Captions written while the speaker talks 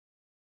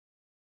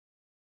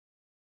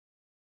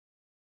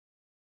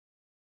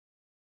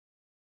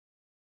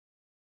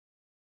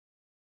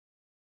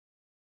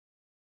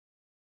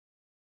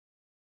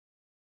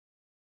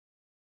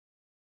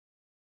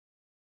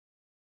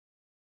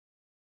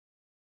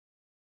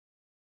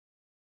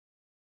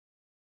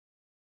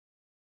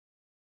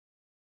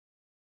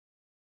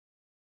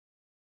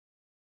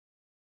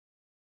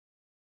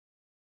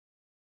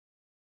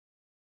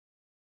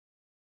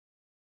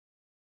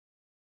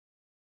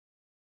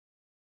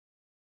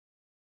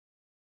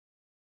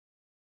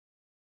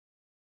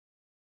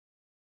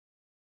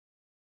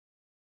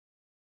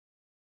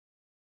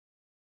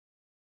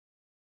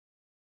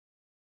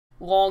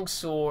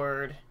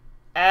longsword,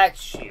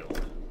 axe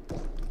shield.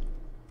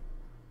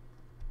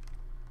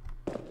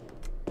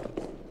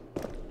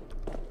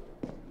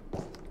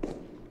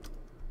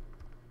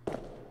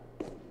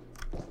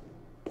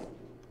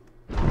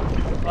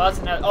 Well, that's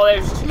another. Oh,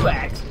 there's 2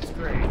 axes.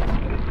 Great.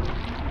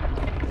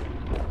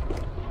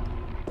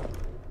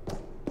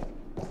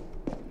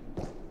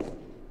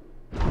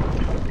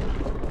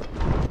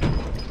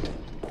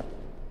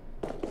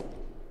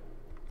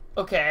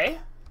 Okay.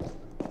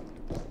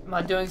 Am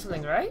I doing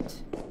something right?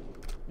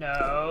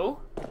 No.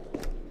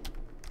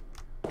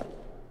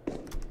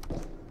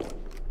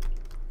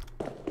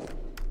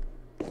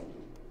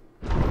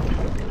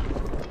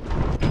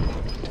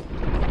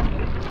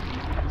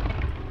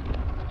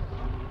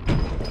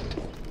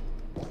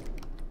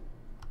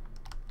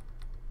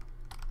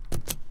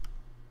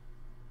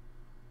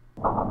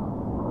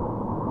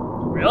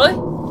 Really?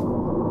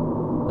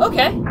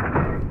 Okay.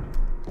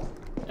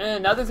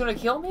 And nothing's gonna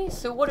kill me?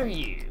 So what are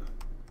you?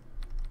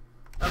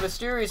 A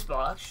mysterious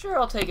box? Sure,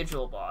 I'll take a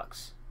jewel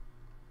box.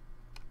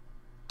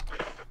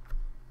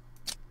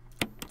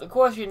 The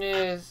question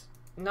is,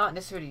 not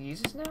necessary to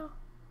use this now?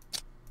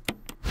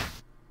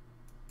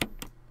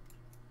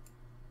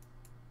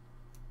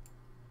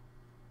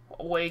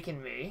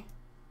 Awaken me.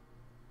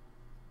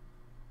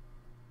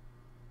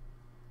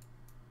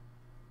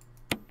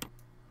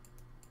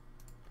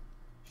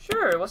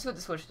 Sure, let's see what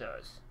the switch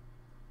does.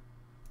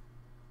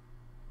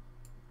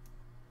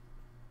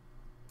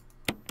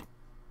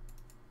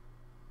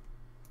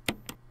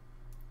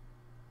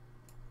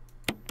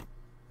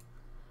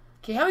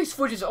 Okay, how many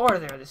switches are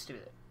there to do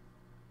that?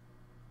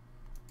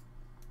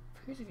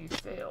 Appears if you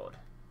failed.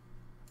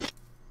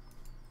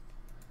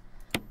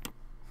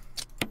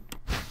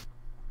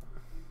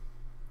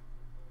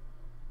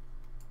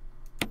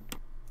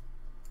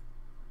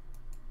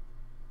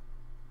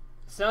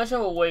 Sunshine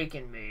will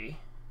awaken me.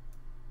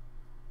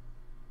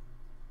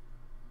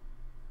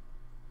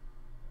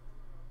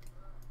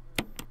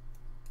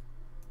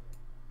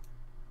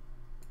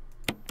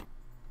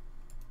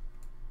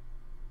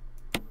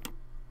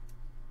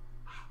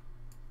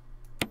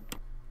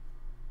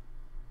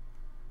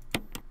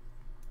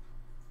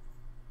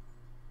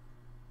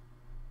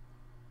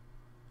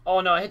 Oh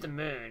no, I hit the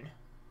moon.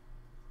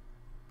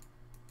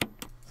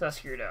 So I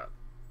screwed up.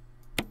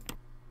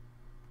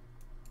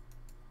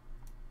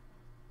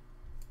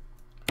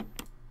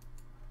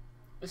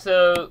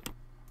 So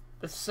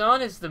the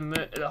sun is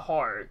the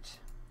heart.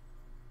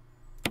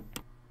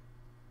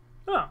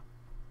 Oh.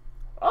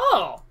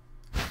 Oh!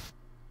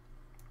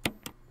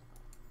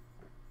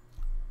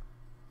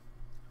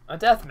 A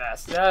death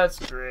mask, that's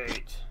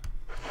great.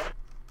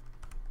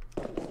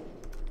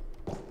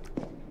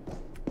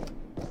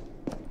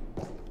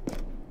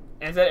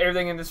 And is that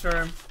everything in this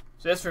room?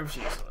 So this room's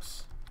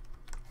useless.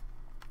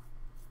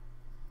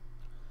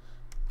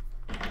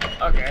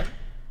 Okay.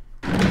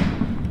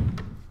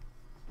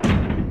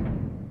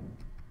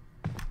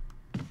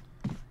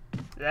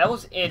 That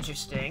was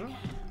interesting.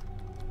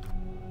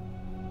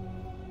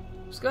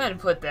 Let's go ahead and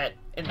put that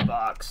in the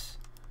box.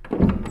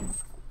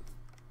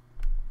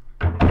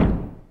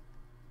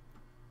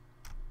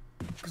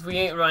 Because we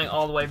ain't running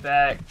all the way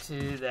back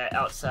to that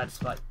outside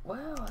spot.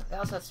 Well, the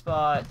outside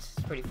spot is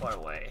pretty far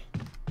away.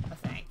 I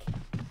think.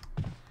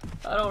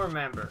 I don't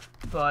remember,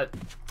 but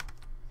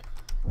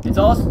it's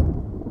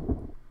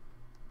also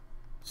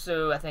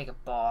so I think a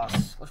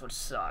boss, which would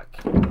suck.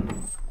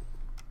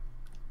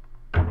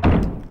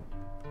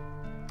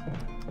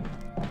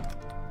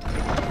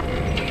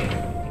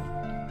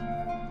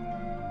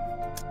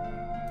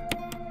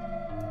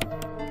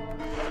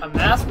 A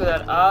mask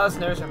without eyes,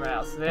 nose, or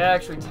mouth. So they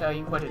actually tell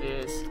you what it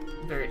is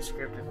very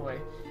descriptively.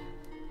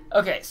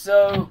 Okay,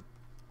 so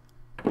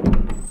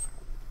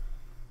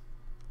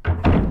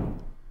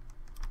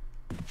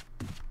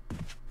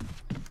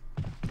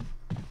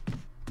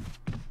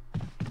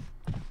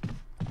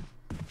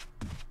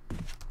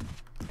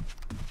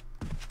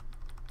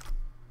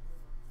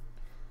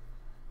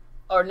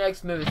our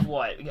next move is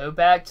what? We go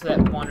back to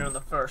that one on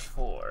the first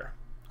floor.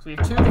 So we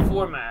have 2 to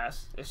 4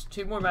 masks. There's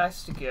 2 more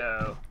masks to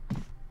go.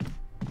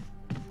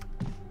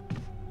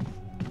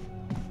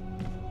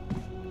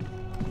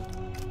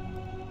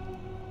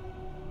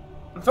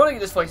 I'm trying to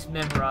get this place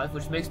memorized,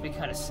 which makes me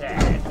kind of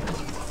sad.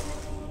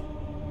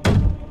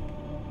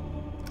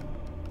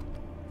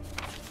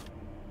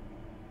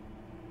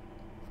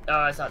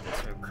 Oh, it's not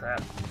this room,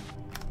 crap.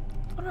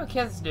 I don't know what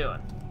Kenz's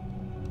doing.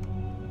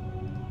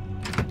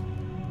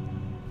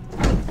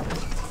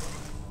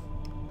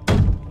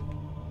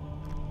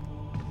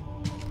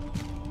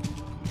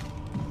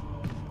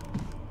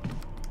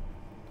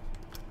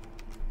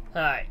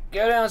 Alright,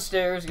 go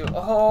downstairs, go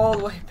all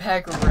the way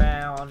back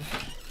around.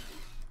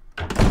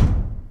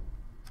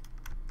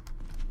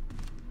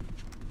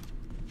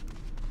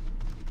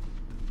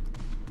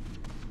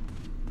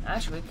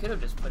 Actually, we could have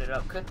just put it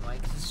up, couldn't we?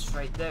 Because it's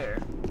right there.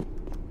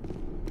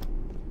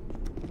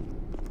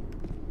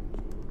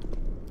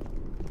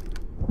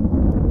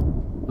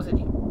 Was it?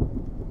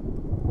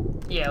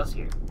 Yeah, it was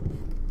here.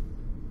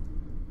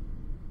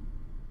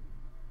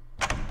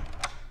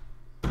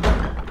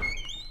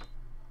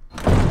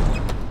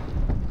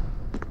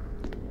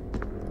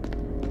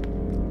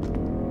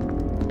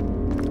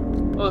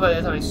 Looks like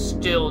that time he's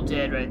still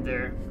dead right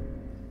there.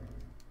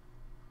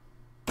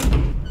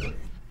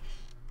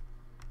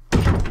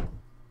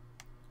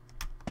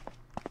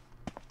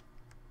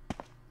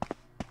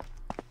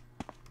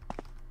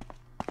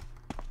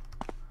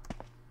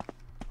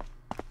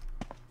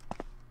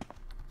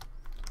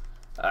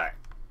 Alright.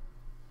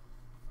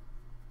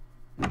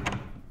 The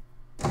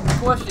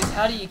question is,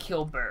 how do you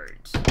kill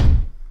birds?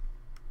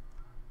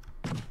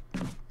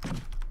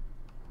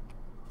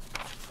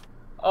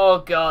 Oh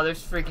god,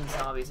 there's freaking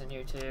zombies in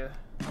here too.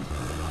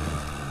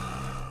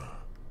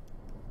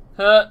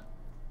 Huh?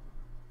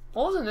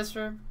 What was in this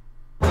room?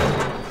 I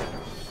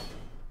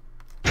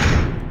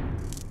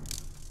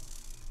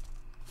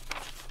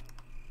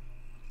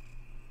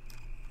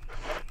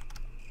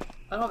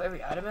don't have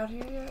every item out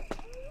here yet.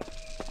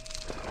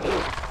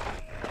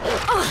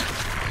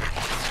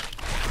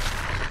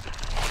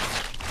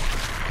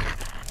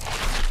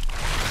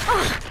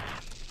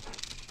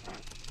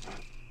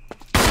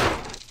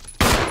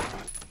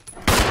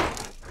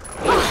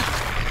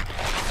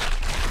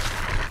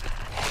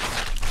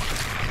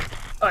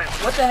 Alright,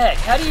 what the heck?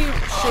 How do you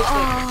shake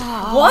things?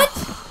 What?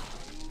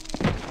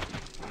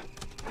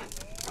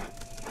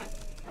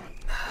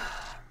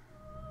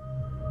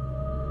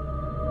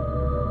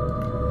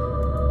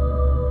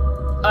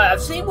 Alright,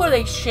 I've seen where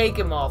they shake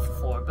him off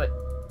before, but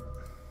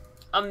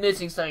I'm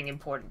missing something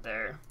important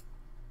there.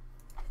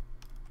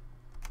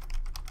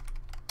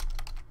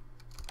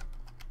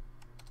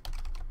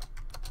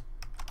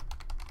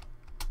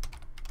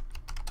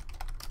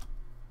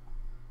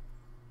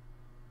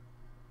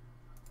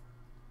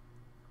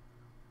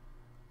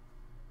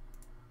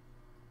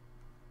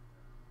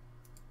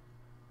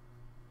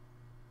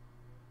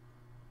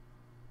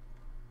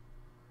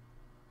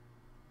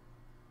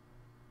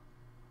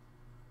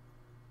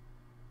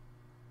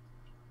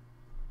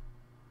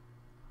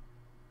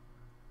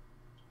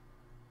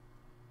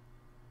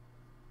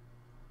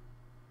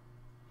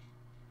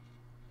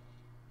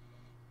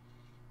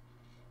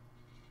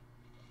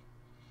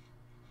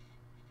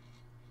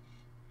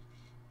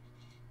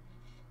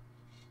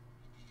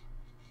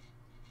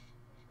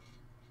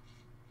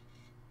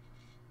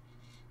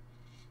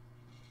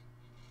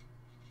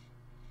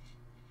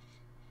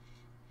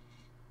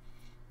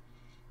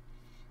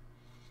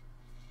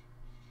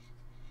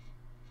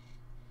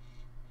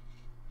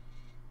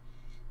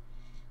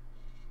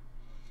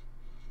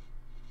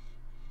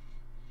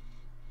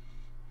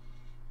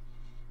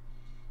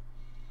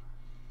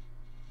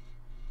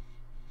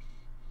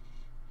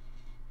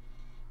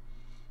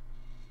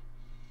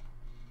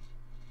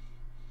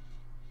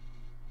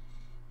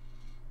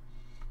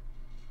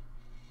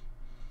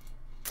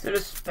 So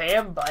there's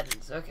spam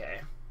buttons, okay.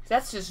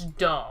 That's just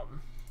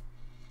dumb.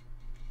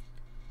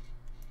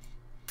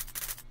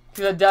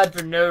 Because I died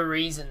for no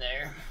reason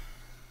there.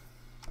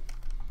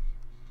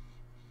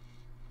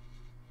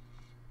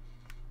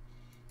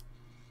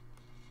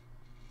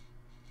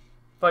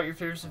 Fight your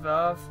fear to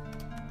survive.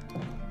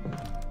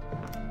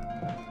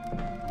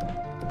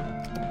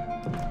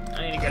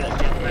 I need to go to the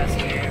death mask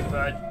here,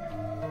 but...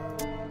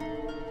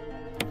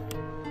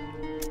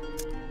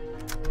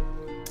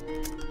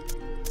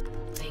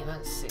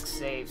 Six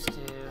saves too.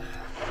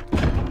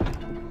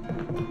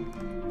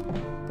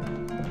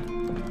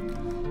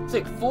 It's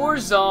like 4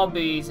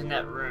 zombies in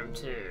that room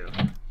too,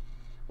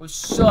 which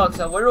sucks.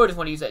 I really just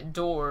want to use that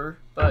door,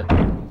 but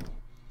the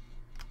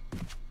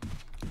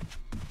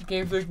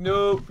game's like,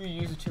 nope, you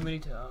use it too many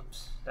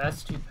times.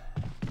 That's too bad.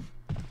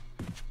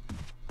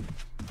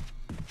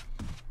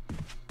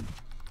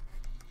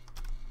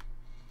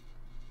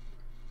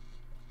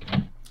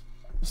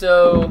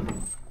 So.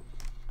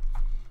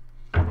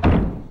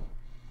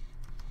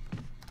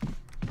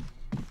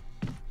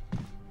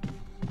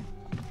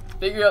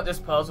 Figure out this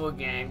puzzle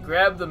again,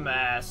 grab the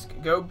mask,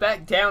 go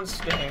back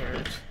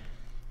downstairs.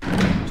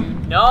 Do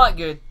not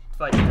go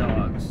fight the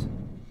dogs.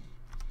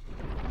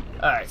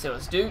 Alright, so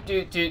it's do.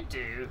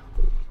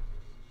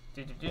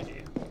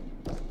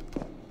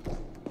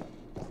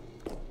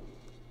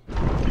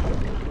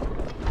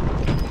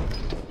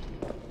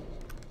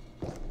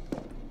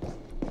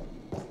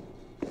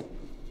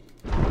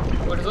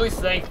 But at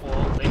least thankful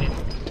the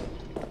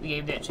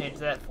game didn't change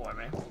that for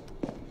me.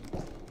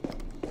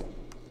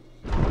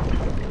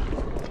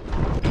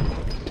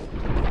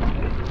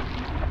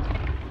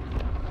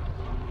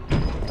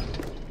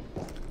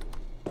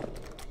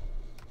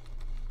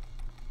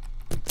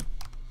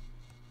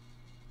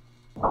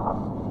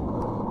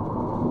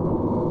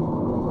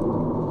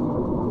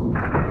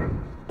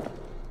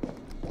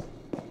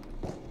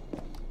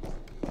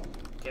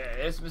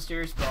 It's a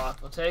mysterious box.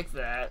 We'll take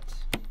that.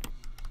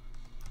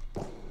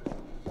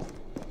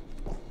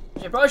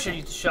 I probably should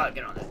use the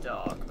shotgun on the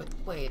dog, but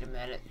wait a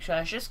minute. Should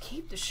I just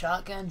keep the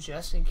shotgun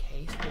just in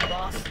case the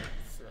boss?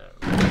 So.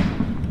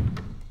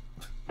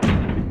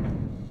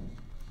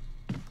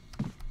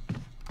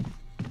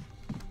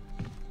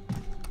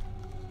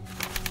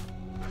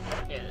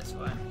 Yeah, this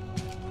way.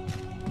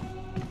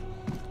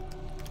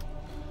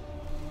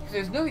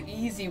 There's no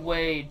easy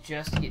way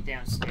just to get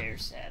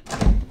downstairs,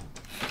 sadly.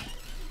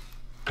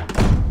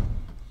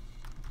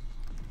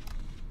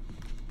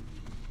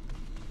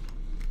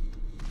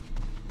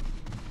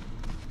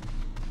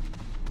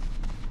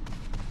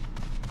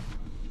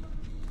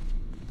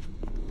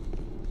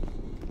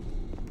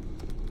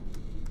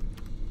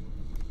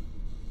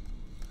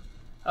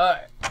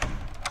 Alright.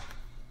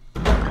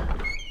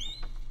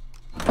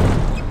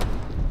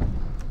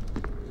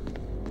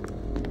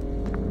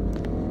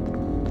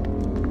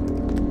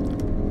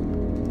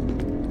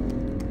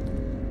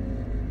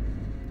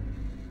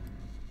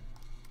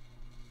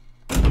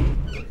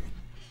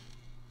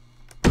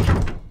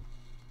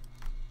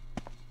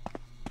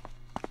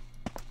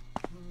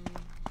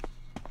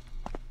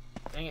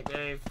 Dang it,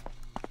 Dave.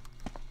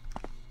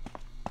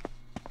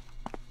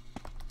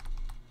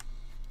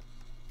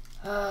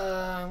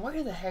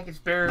 Where the heck is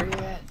Barry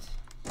at?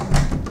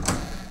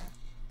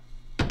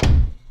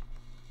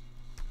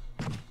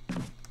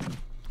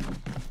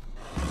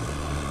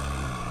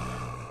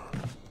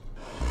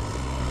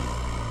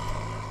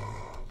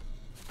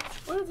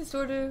 What did this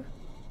door do?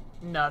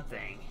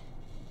 Nothing.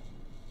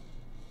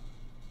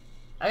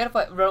 I gotta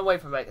fight, run away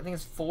from, like, I think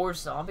it's 4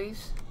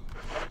 zombies.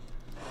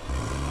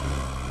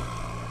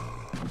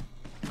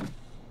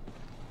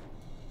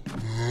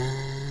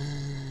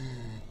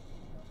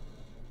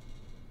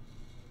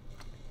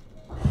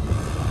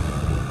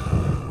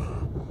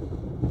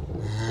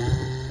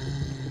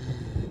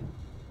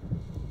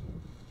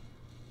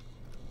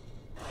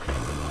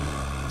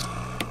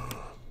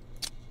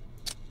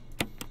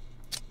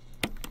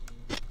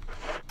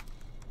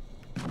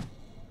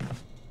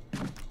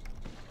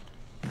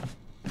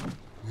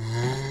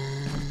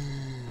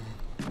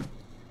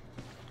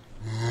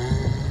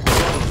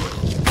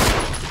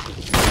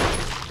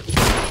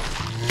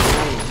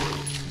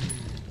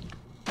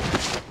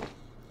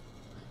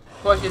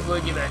 Question is, will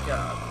he get back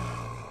up?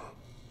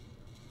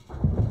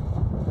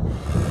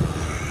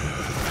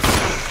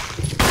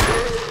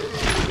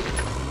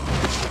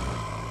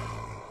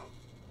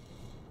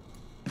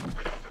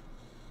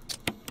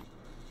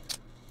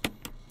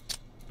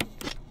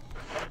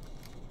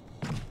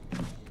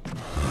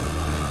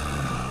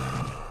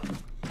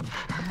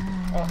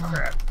 Oh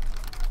crap.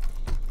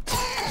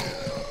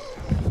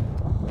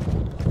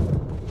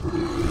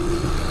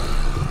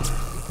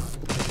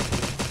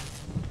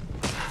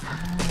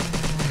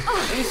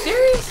 Are you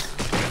serious?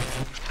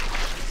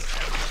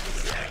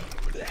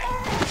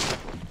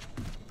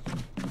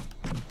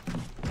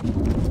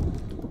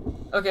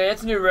 Okay,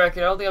 that's a new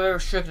record. I don't think I've ever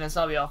shooken a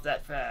zombie off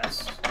that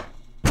fast.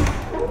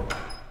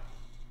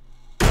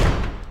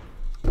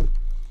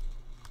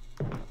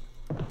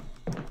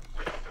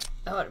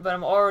 But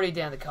I'm already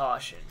down to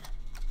caution.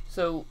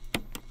 So...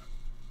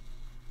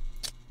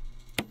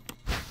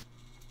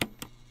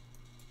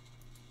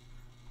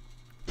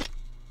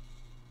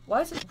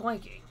 why is it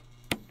blinking?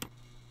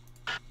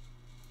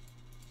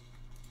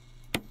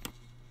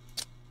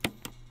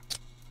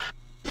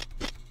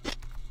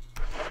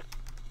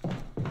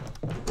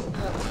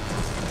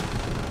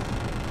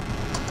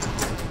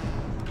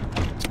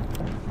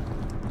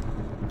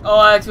 Oh,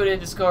 I actually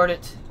didn't discard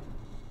it.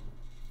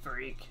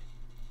 Freak.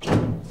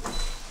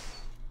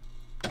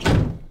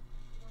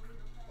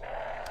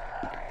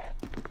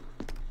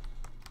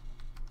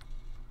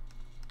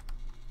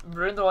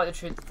 Burn the light to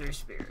treat the 3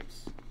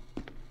 spirits.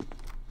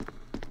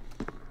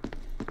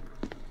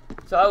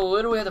 So I will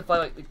literally have to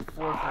fight like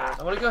 4 players.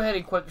 I want to go ahead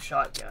and equip the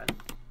shotgun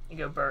and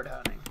go bird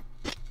hunting.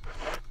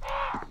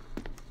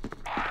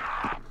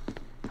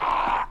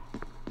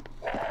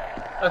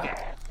 Okay.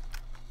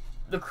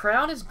 The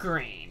crown is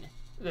green,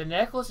 the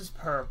necklace is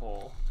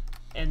purple,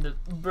 and the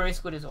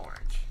bracelet is orange.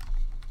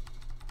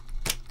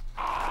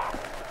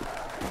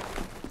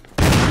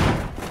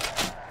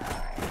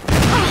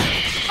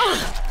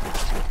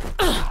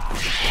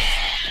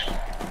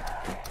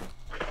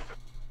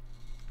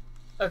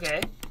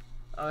 Okay,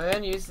 I'll go ahead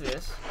and use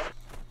this.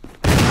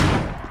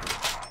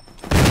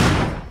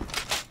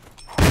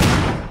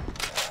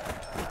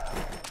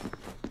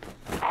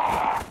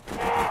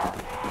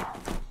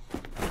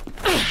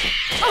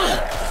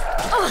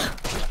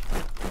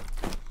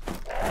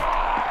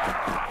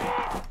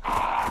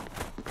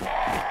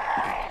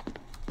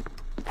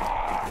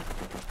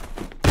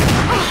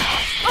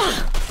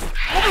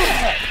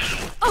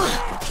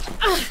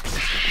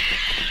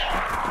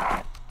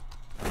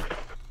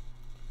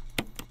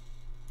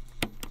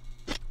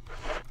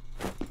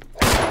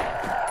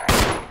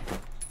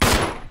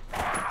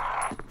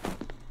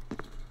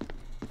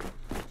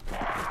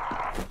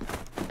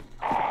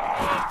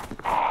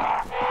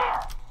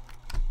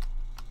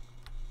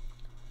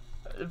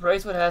 The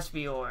bracelet has to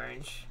be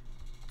orange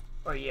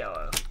or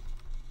yellow.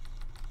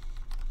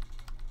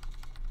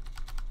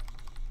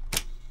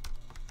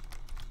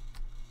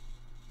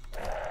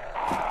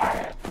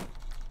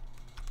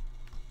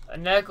 A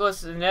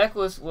necklace. The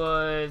necklace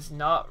was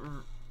not.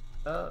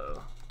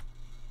 Oh.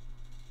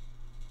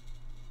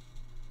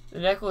 The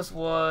necklace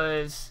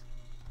was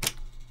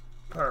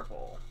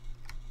purple.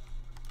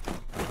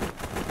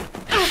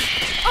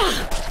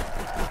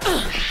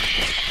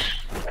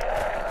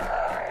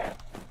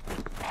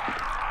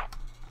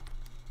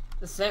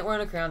 The saint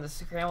wearing a crown.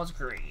 The crown was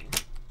green.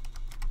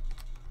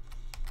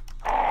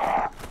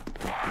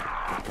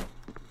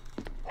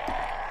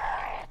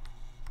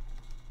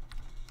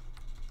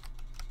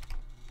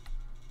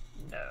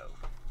 No.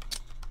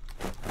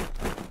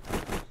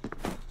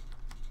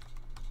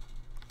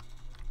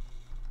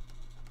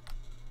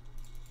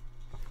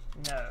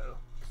 No.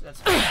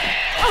 That's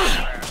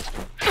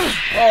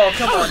oh,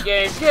 come on,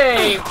 game!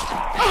 Game!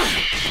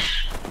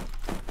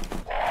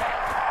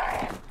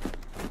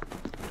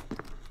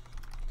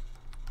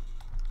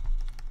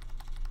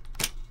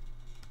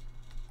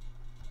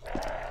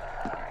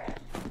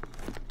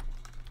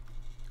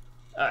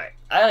 Alright,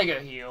 I gotta go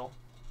heal.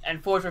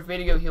 And for me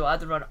to go heal, I have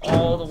to run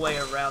all the way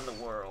around the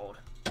world.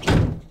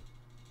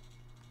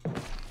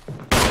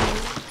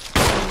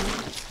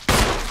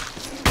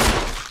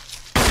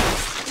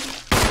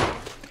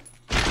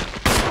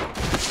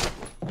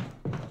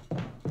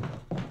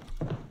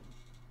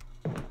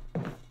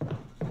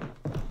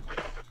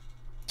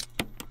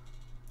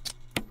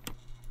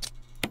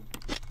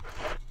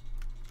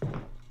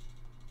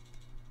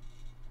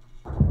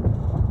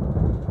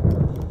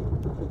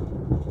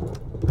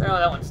 Oh,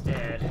 that one's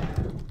dead.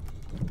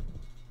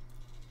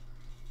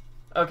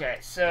 Okay,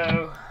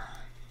 so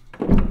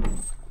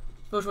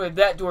fortunately,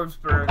 that door's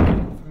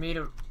broken. For me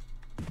to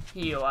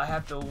heal, I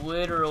have to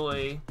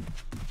literally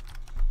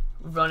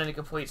run in a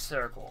complete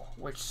circle,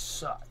 which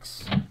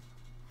sucks.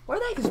 Where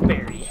the heck is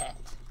Barry at?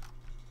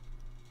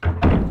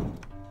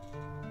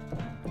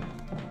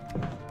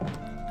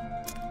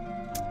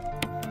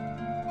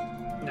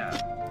 No.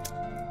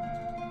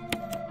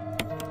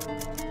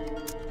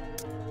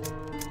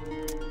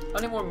 I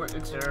need more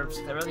mixed herbs.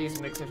 I'd rather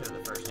use mixers than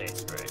the first aid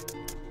spray.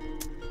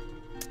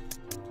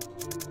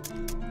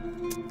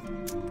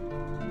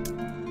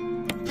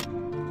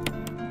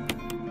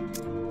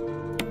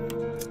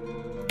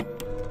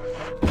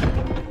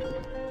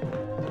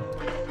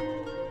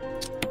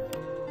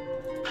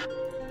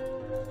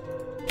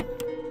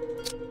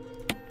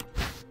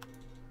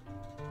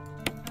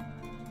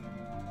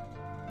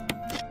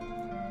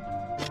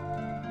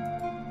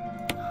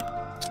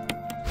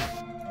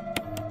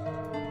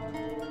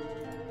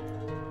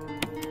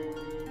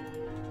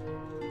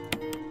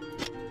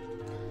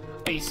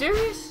 Are you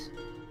serious?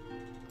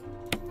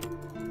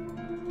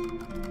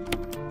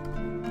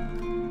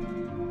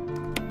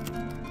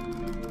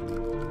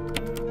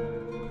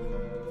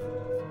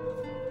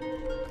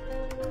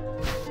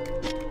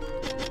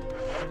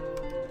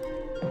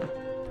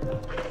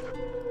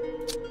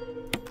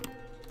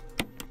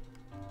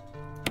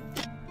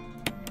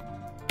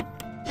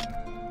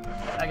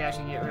 I can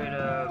actually get rid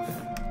of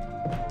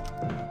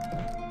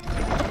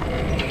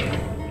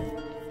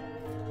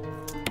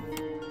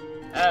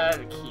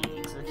the key.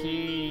 The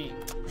key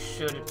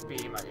shouldn't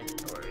be in my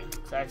inventory,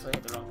 because I actually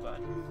hit the wrong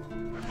button.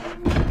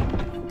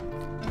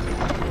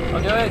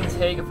 I'll go ahead and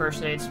take a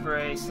first aid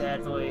spray,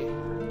 sadly.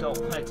 Don't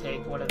want to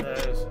take one of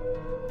those.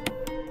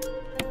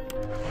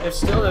 There's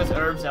still those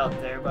herbs out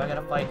there, but I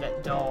gotta fight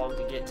that dog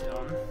to get to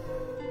them.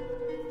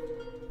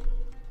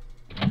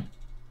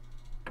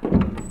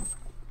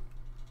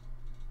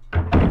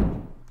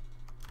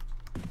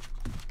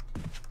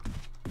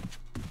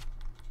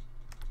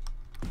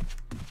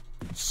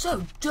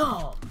 So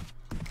dumb!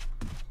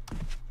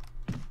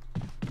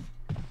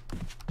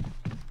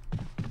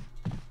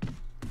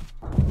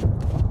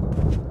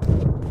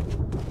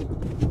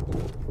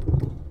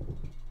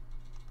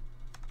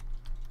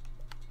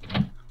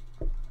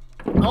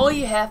 All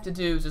you have to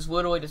do is just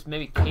literally just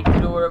maybe kick the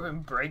door open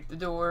and break the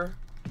door.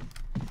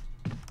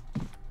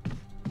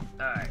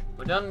 Alright,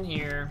 we're done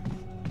here.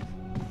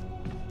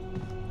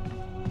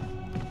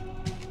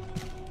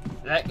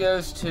 That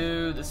goes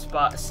to the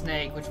spot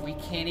snake, which we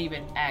can't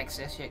even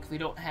access yet because we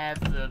don't have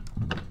the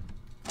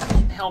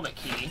helmet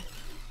key.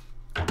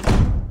 I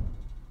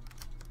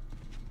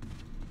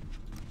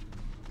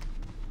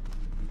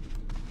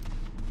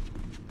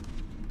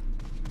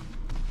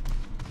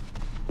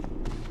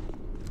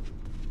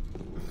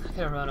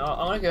gotta run.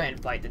 I want to go ahead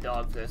and fight the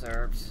dog for those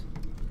herbs.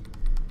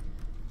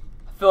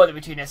 I feel like it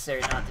would be too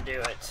necessary not to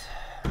do it.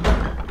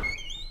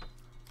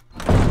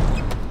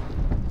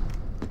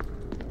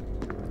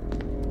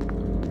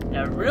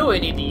 I really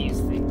need to use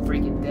the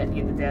freaking get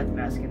the death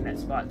mask in that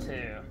spot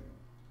too.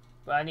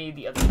 But I need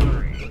the other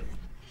three.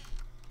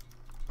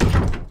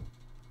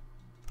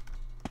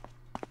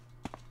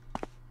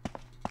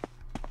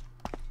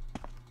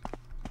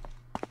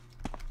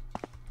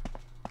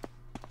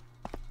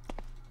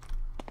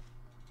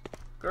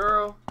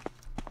 Girl.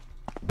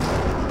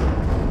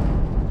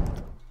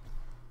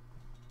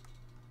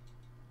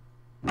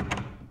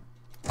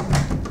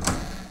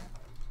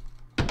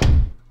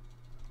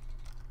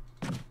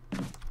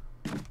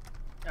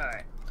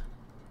 Alright.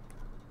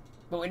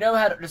 But we know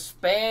how to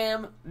just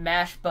spam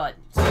mash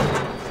buttons.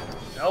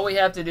 That's all we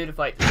have to do to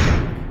fight this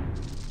thing.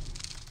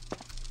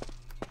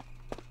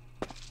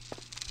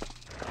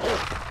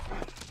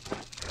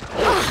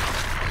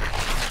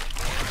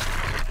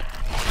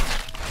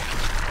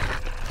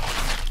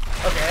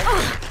 Okay.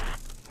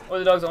 Well,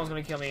 the dog's almost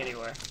gonna kill me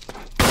anyway.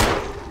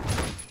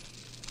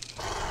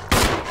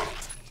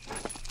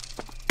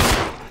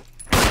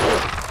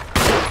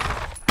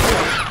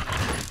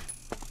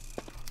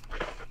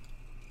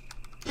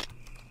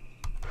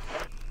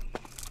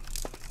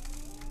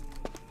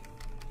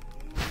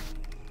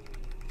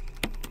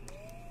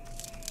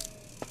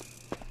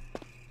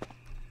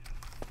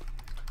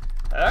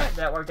 Alright,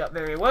 that worked out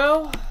very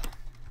well.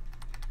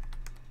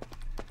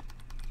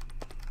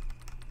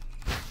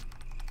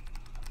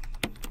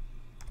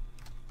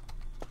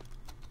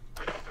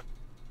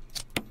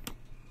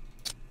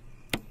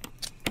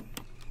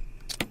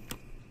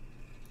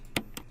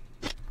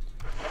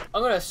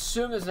 I'm gonna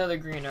assume there's another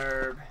green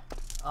herb.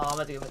 Oh, I'm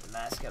about to go put the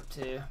mask up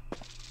too.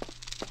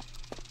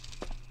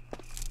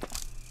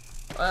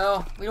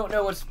 Well, we don't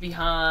know what's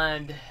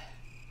behind.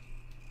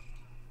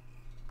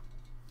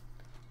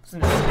 What's in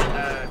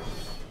the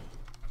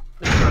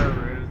crow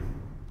room?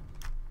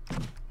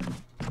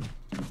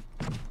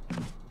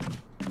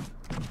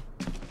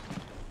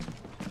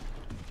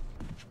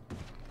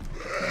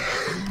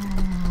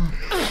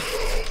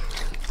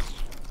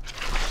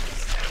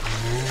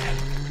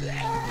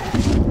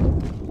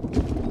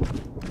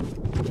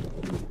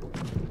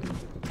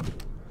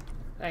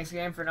 Thanks,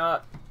 game, for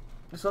not.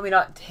 Just let me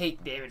not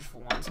take damage for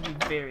once. It'd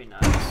be very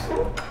nice.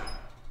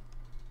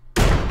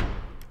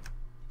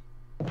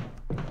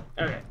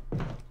 Okay.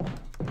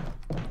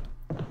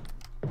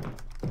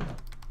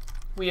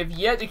 We have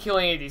yet to kill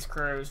any of these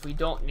crows. We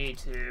don't need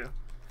to.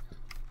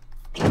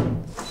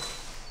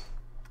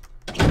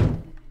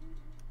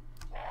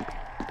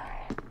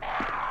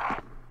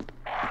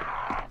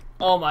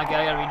 Oh my god,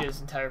 I gotta redo this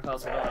entire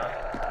puzzle, don't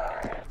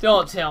I?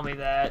 Don't tell me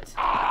that.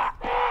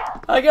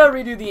 I gotta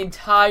redo the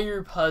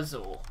entire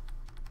puzzle.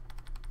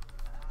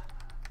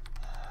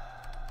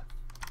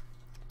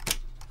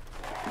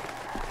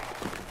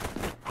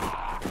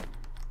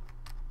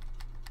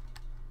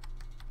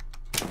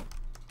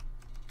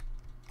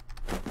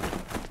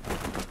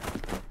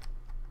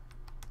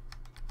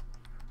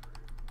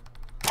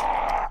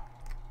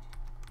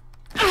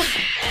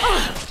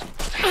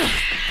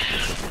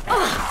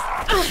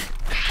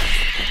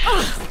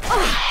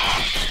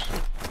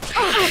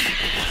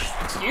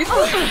 Excuse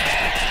me?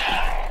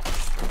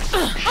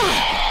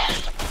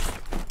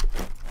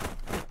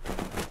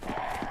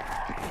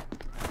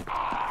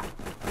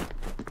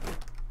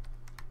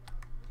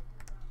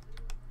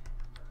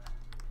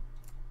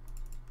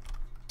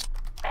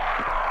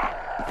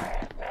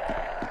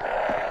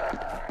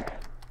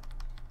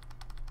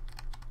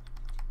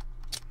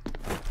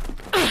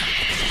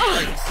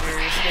 Are you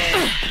serious,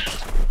 man?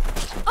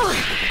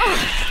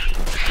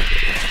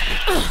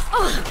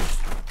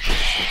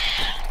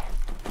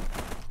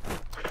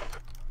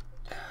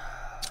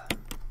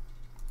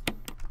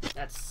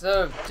 That's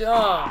so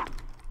dumb.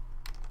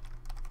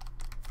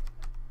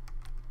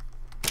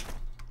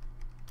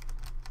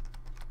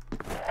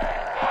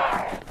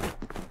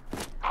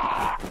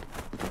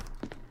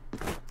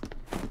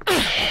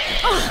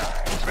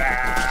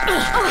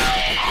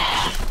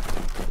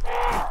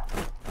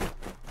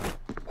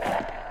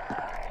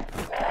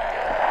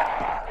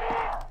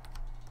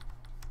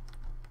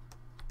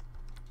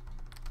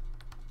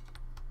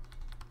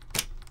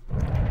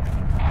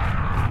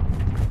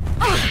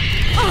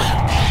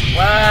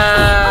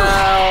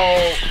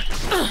 Wow!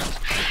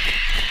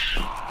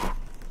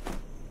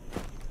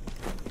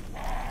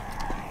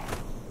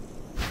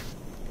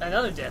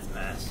 Another death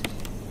mask.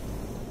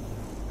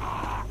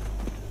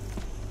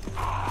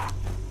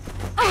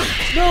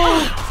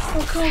 No!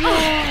 Oh, come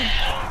on!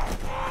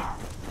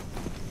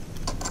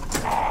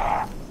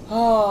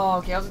 Oh,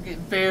 okay, I was getting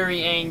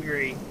very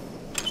angry.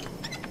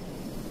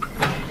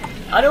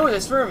 I know where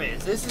this room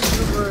is. This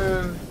is the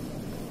room.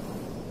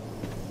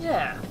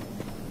 Yeah.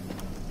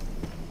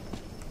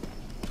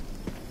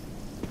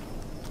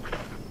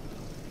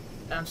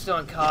 I'm still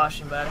in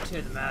caution, but I have two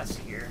of the masks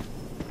here.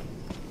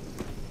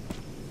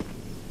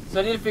 So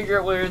I need to figure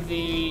out where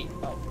the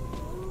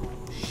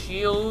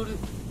shield,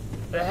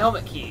 the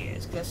helmet key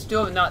is, because I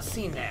still have not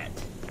seen that.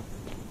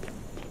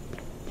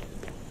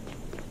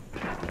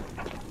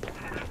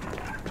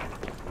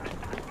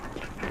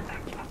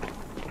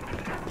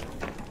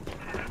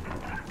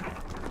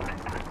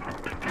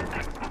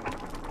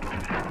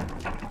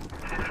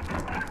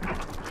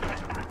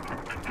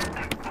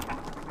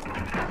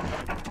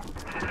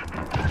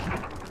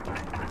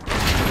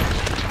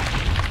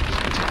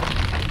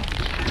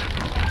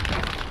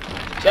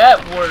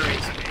 That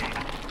worries me.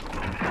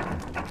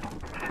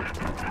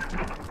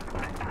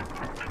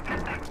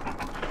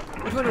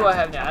 Which one do I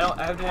have now?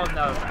 I have the one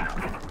without a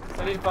mouth.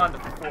 So I need to find the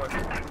fourth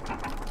one.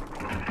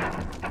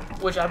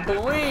 Which I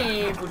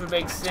believe, which would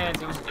make sense,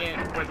 it was in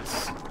where the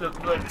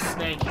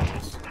snake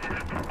is.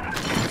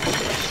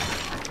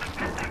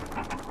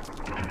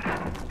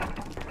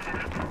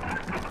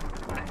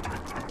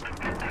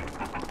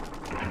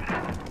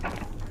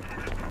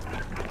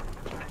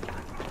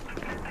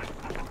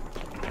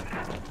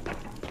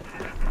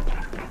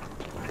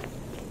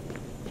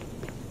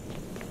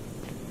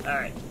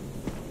 Alright.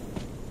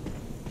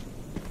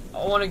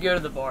 I want to go to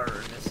the bar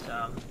room this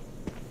time.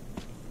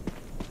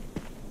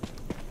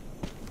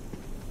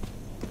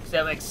 So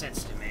that makes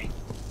sense to me.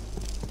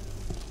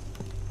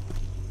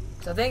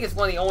 So I think it's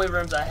one of the only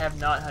rooms I have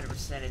not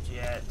 100%'d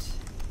yet.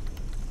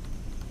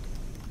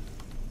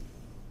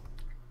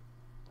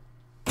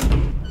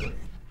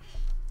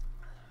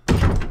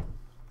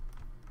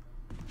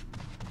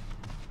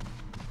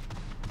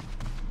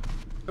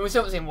 It was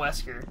something in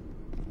Wesker.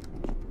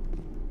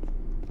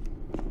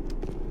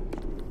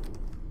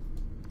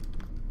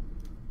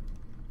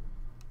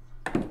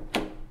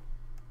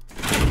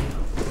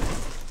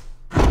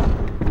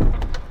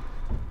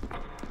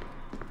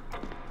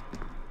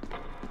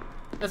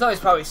 That's always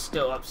probably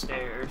still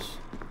upstairs.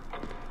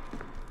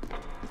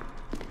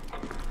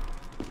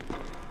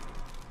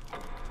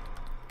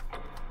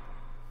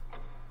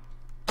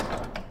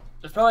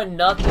 There's probably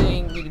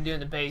nothing we can do in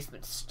the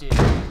basement still.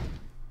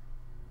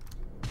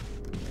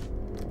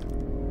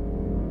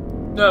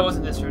 No, it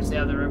wasn't this room. It's the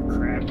other room.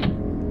 Crap.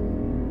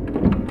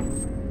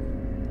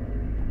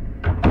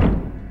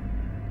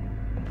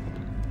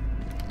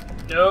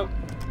 Nope.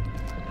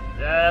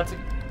 That's a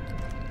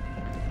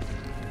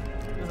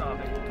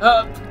zombie.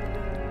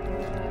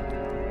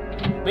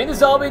 Me and the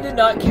zombie did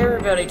not care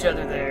about each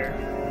other there.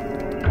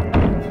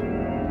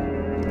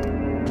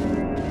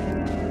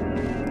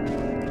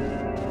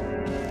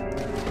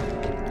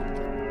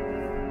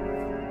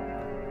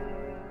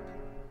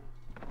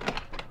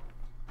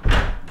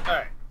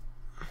 Alright.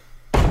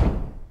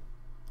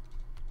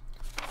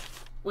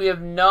 We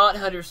have not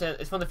 100%.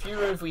 It's one of the few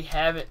rooms we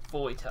haven't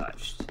fully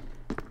touched.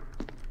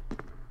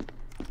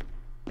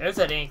 There's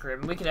that ink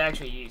ribbon. We could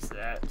actually use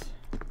that.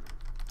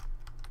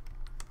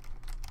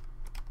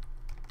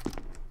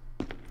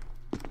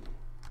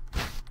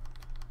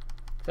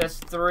 That's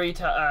three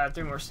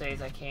more saves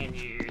I can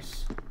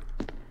use.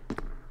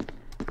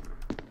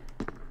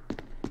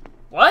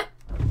 What?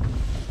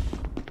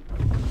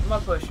 What am I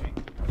pushing?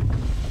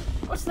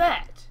 What's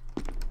that?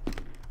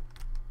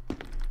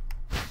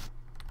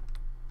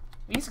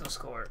 Musical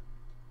score.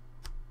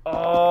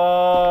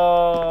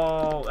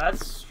 Oh,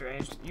 that's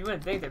strange. You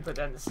wouldn't think they'd put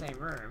that in the same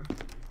room.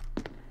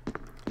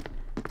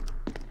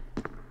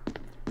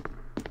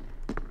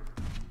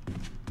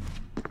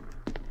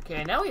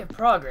 Okay, now we have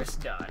progress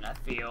done, I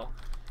feel.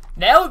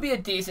 Now would be a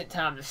decent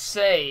time to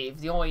save.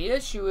 The only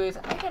issue is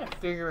I gotta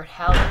figure out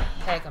how the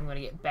heck I'm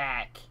gonna get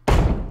back. I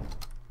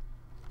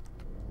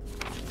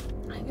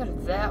go to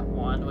that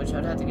one, which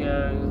I'd have to go...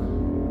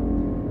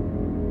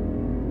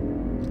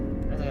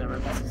 I think I gotta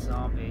run past a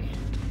zombie.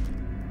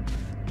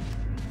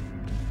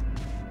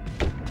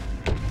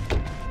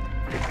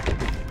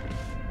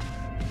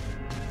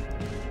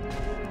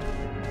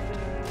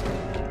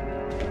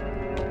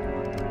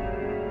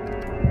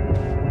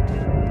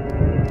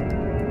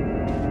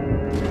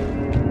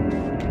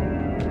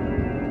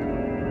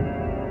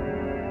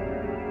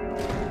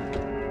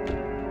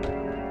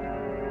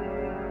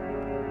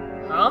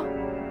 Huh?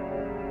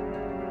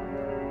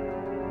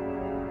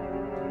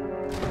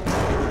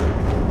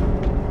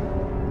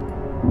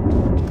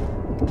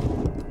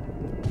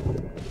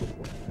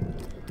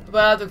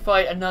 But I have to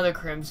fight another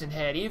Crimson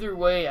Head. Either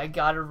way, I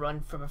gotta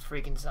run from a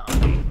freaking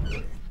zombie.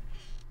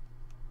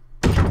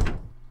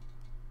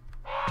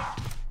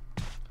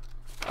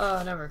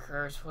 Oh, never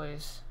occurs,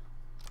 please.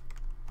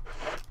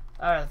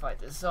 I'd rather fight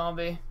this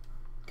zombie.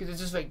 Because it's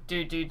just like,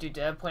 dude,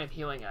 I have plenty of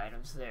healing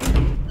items there.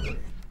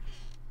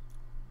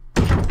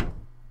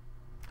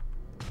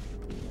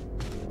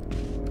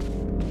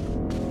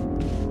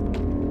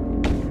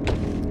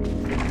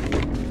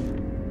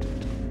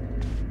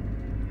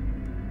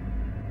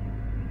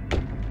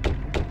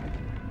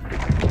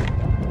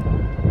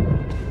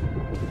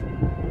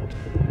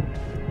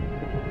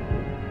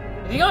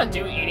 Is he gonna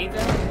do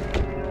anything?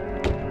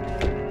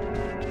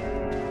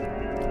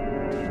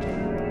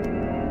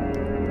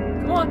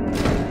 Come on.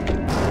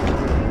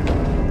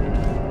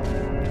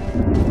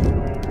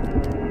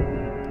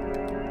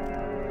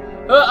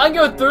 I can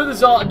go through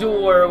the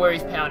door where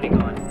he's pounding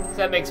on. So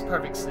that makes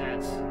perfect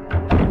sense.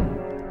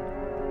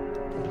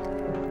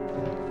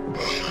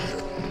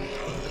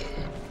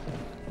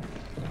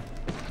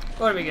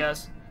 Pardon me,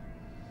 guys.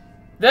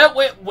 That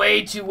went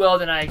way too well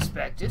than I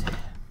expected.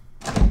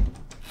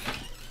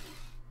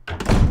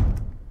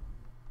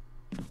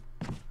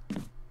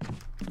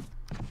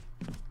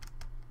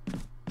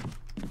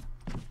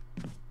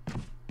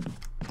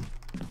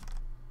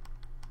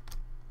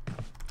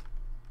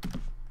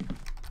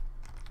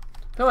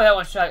 Probably that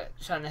one shot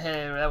in the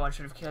head, or that one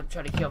should have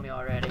tried to kill me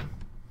already.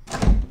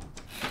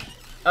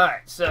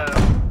 Alright, so...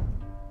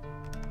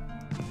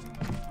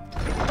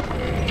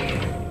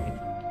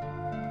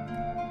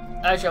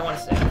 Actually, I want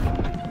to save.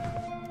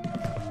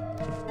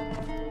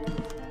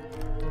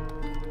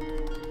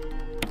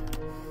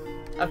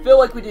 I feel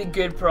like we did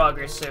good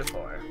progress so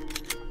far.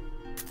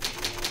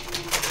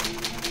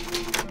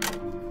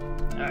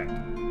 Alright.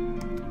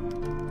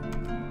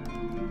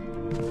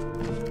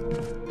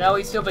 Now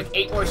we still have like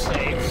 8 more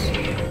saves.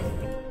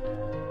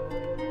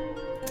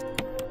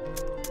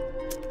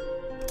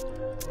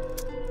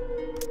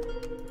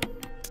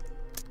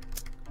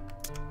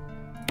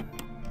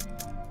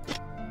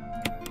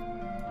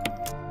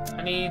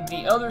 I need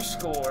the other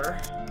score.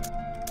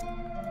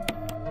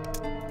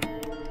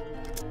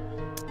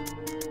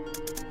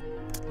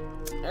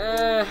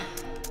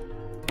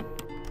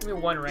 Give me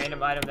one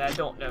random item that I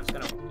don't know if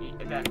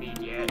I need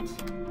yet.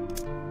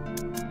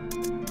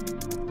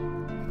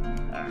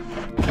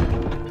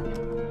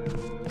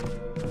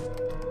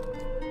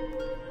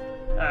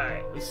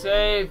 Alright, we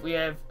save, we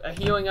have a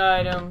healing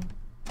item.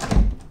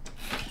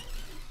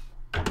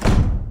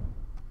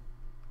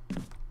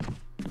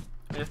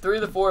 We have 3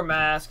 of the 4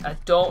 masks. I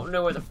don't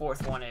know where the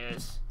 4th one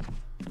is.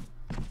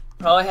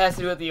 Probably has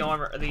to do with the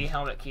armor, the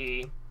helmet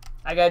key.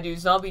 I gotta do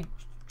zombie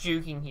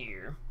juking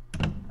here.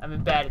 I've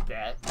been bad at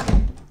that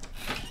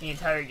the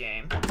entire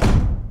game.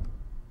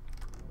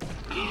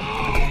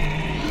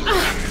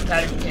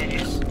 Pattern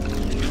continues.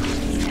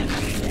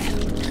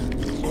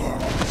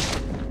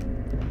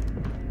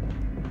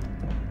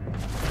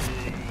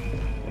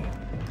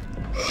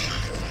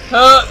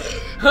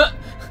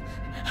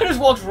 I just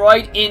walked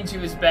right into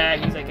his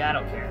bag. He's like, I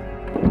don't care.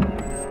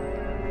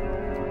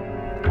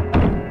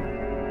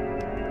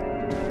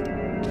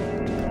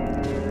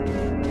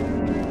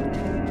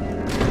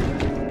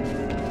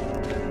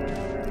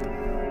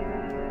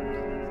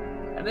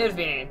 I think there's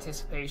been an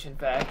anticipation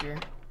factor.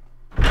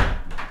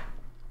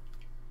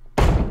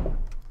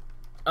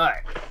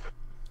 Alright.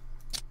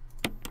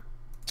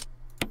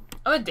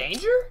 I'm in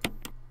danger?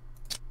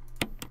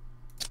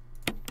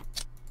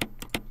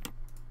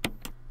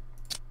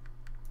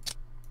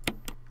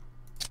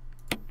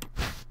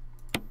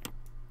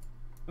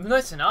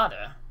 Moonlight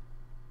Sonata.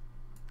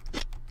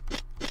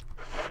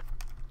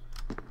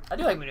 I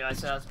do like Moonlight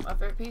Sonata. It's one of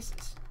my favorite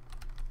pieces.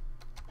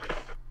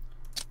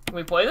 Can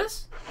we play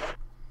this?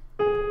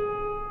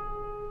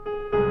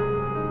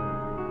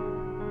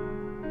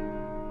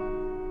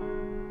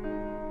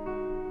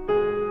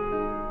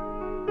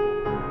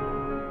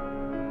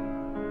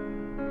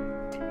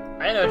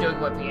 I know a joke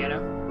about piano.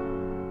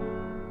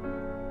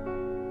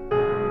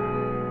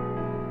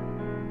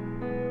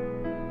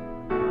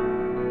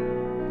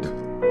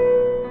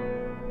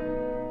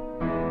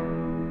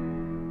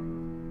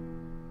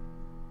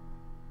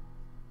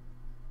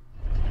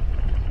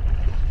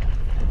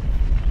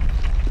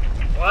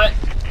 What?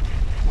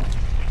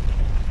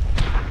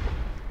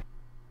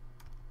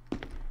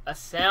 A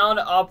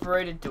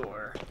sound-operated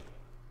door.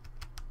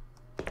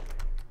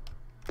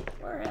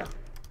 Where am I?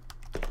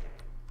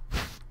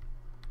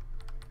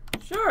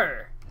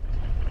 Sure.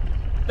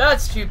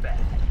 That's too bad.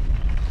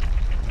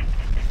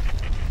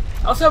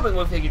 I was hoping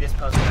we'll figure this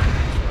puzzle out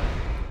eventually.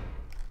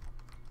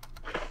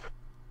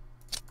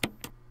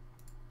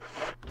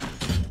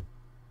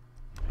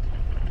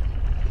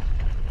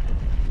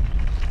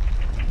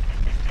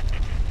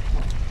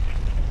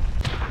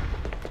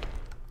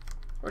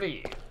 What are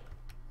you?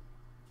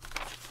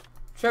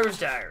 Trevor's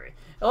diary.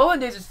 11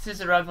 days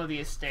since arrival of the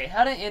estate.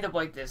 How did it end up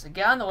like this? A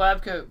guy in the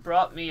lab coat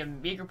brought me a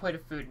meager plate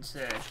of food and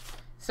said,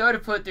 "Sorry to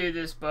put through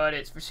this, but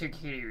it's for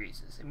security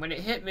reasons." And when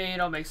it hit me,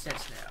 it all makes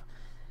sense now.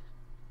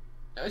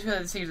 I was going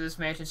to the secret of this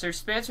mansion. Sir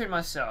Spencer and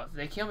myself. If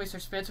they kill me, Sir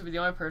Spencer will be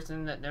the only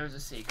person that knows the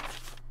secret.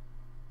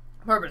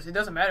 Purpose. It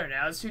doesn't matter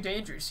now. It's too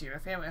dangerous here. My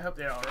family, I hope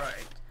they're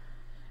alright.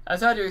 I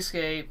was out to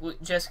escape.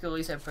 Jessica, at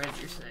least I pray that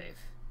you're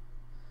safe.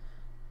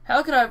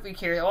 How could I be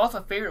carried? I lost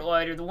my favorite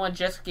lighter, the one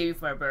Jessica gave me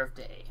for my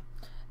birthday.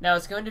 Now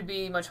it's going to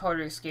be much harder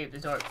to escape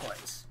this dark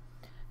place.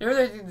 Never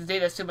the day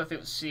that sealed my fate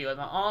was sealed.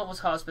 My aunt was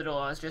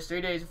hospitalized just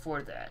 3 days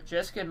before that.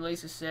 Jessica and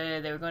Lisa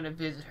said they were going to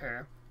visit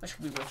her. I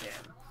should be with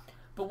them.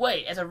 But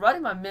wait, as I write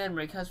in my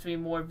memory, it comes to me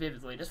more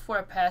vividly. Just before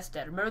I passed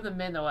that, remember the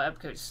men the lab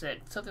coach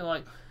said something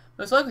like,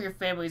 "Most likely your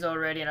family's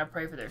already, and I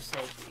pray for their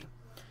safety."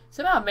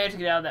 Somehow I managed to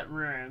get out of that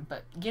room,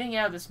 but getting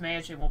out of this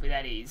mansion won't be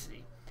that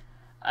easy.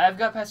 I've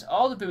got past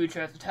all the booby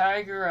traps, the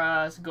tiger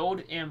eyes,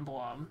 gold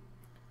emblem.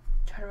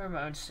 I'm trying to remember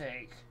my own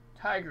sake.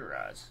 Tiger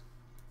eyes.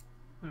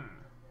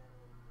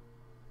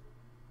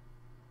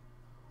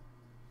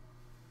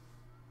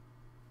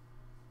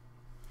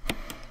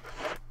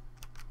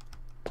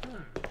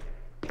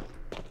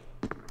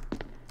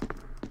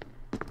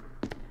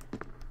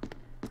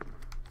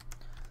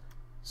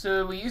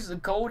 So we use the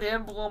gold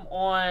emblem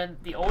on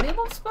the old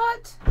emblem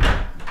spot?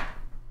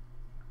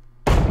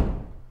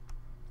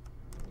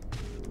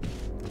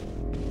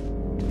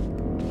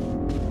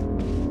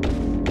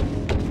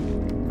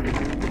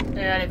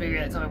 Yeah, I didn't figure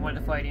that's how I wanted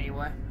to fight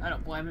anyway. I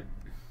don't blame it.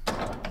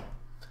 I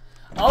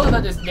always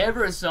thought there's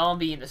never a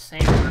zombie in the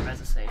same room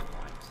as a save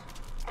point.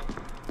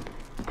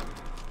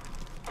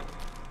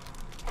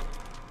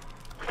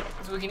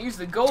 So we can use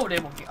the gold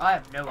emblem. I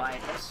have no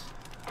items.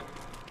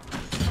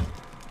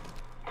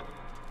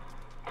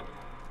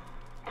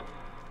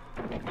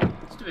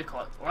 Stupid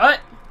clock. What?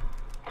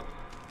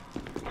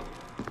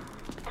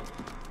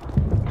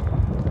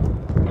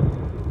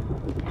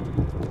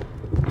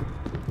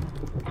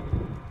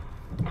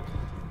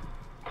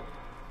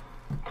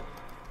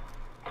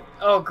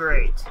 Oh,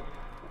 great.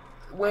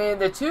 When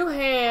the two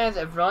hands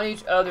have run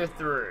each other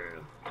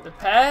through, the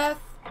path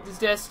to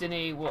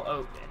destiny will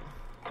open.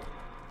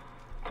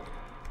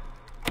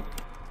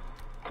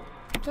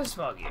 Just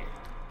small gear.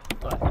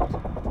 Left.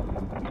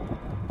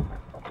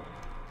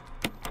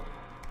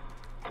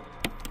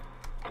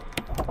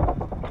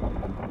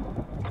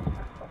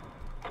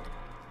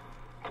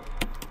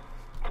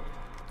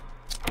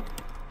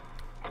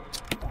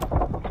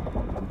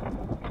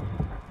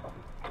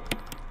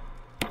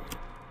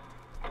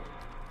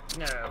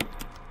 No.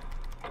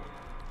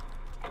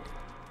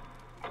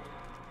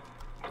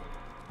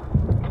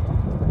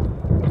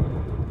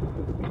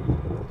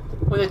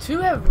 When the two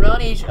have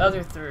run each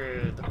other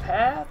through, the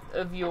path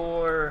of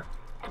your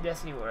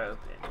destiny will open.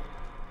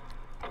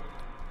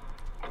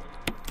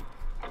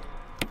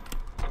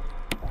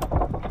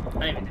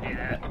 I didn't mean to do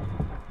that.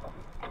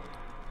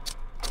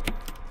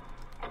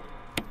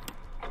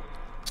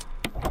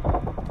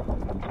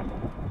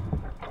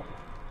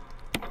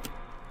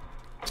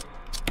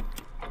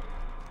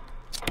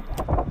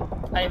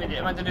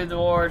 I'm about to do the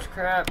wars.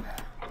 Crap.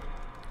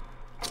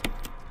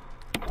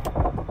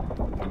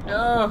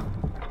 No.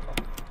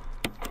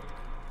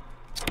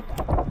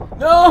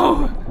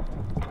 No!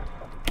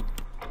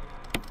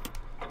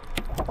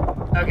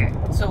 Okay,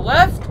 so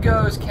left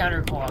goes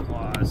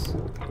counterclockwise.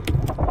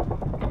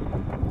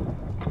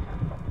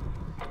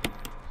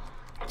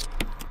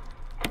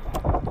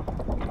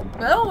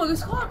 That one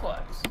goes clockwise.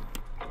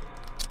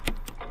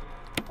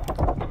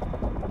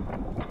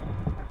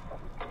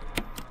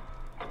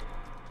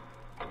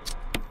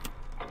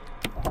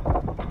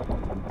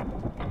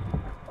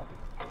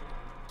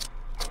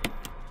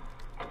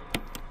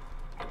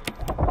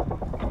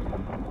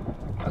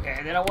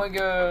 Okay, then I want to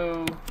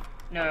go...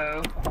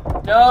 No.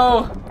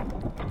 No!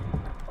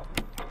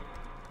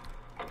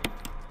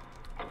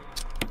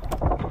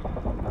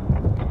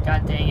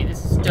 God dang it,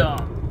 this is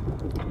dumb.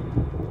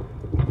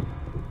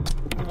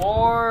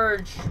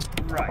 Large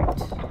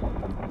right.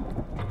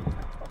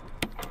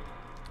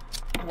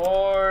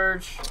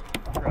 Large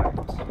right.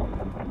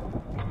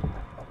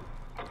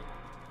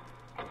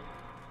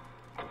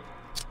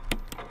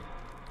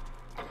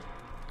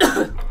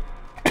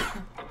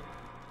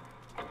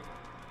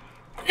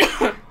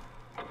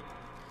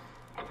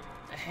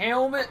 The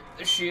helmet,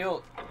 the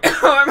shield,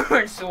 armor,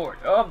 and sword.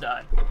 Oh, I'm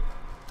done.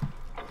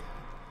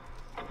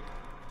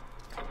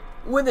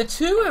 When the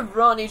two have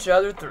run each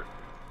other through,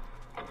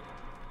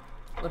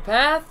 the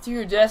path to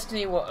your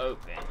destiny will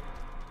open.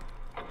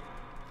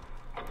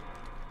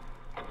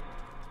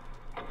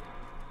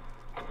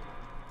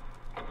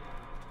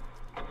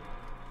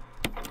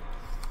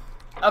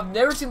 I've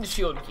never seen the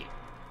shield key.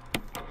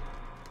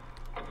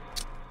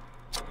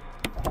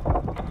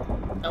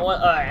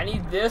 Alright, I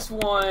need this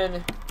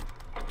one.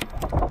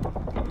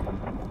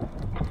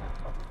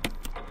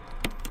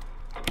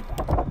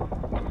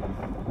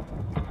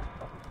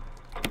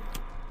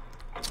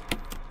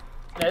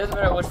 Now, it doesn't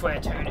matter which way I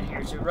turn it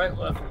here, so right,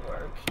 left will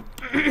work.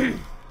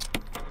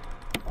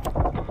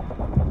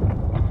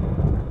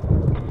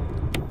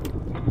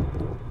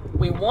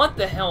 We want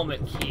the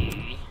helmet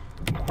key.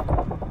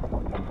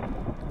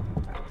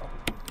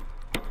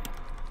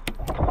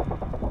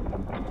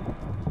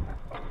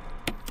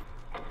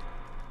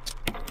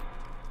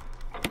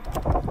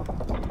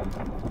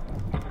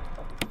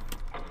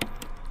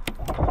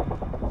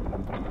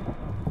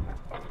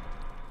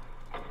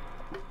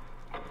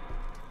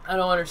 I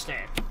don't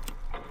understand.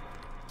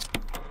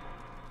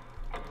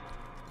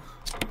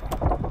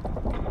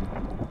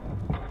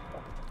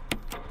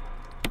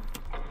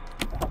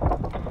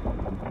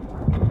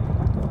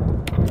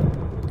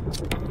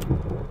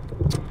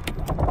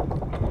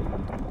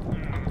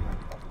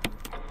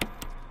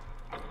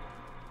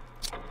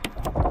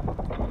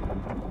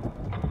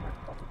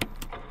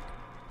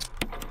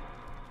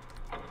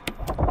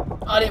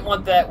 I didn't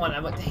want that one.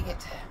 I'm like, dang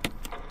it.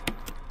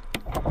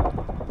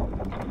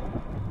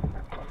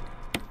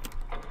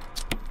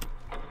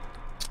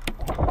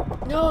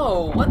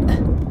 No, what the?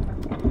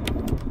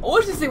 I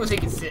wish this thing was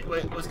consistent.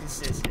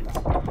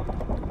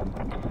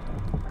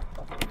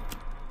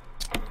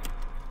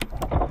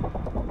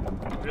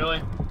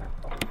 Really?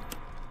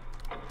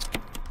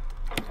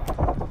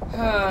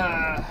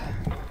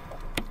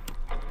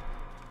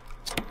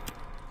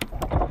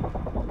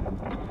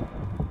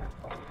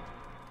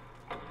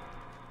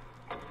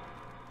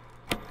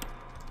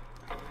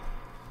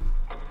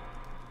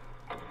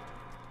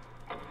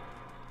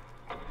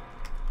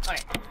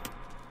 Alright.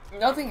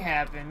 Nothing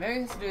happened.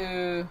 Maybe let's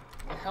do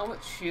the helmet,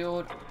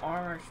 shield,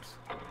 armor.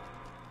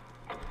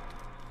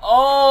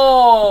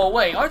 Oh,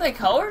 wait, aren't they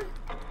colored?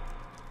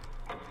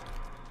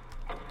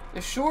 The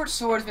short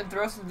sword has been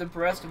thrust into the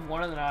breast of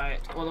one of the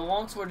knight, while the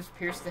long sword has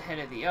pierced the head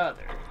of the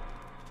other.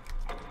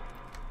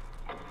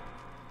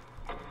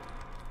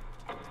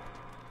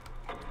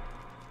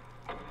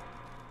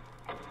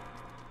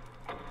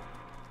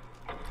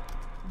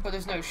 But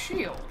there's no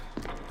shield.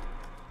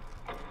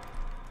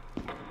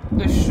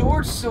 The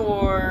short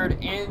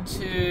sword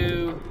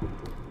into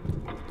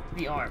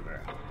the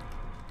armor.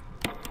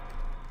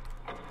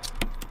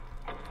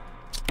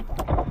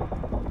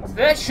 So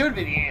that should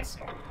be the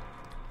answer.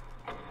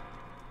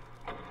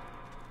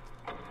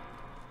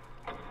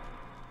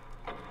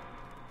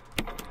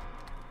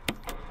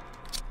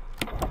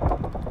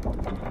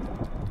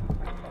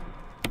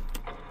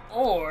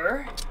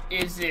 Or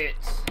is it...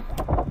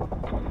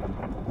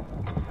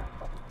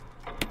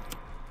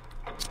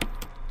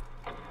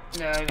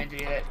 No, I didn't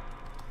do that.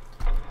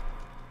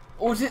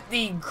 Or is it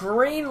the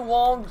green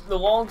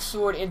long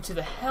sword into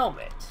the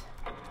helmet?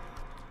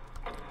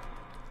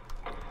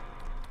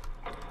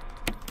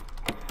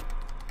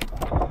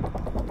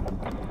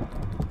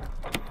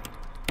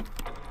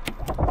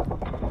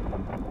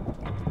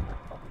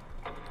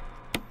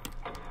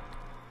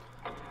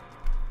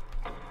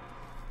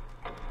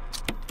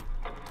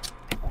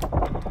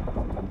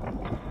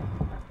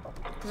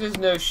 Because there's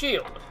no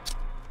shield.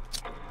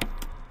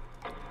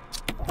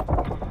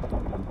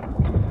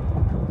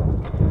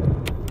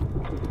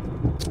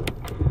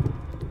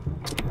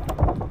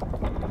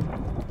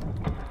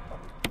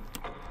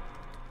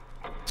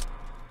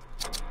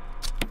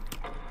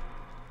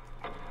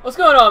 Let's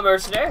going on,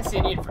 mercenary? I've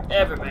seen you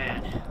forever,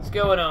 man. What's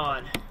going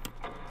on?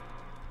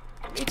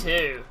 Me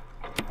too.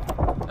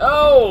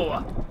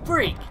 Oh!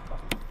 Freak!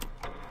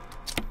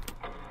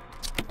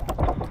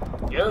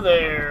 Go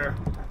there.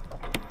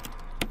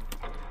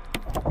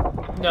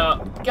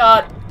 No.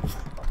 God.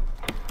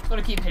 I'm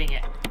gonna keep hitting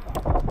it.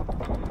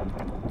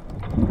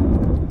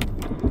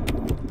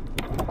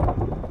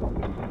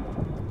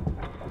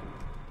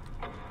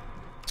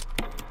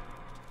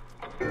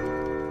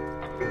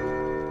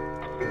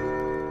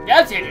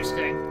 That's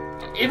interesting.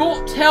 It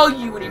won't tell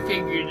you when you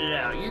figured it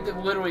out. You have to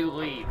literally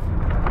leave.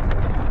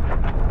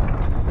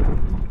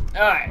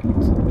 Alright.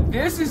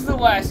 This is the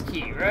last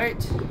key,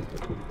 right?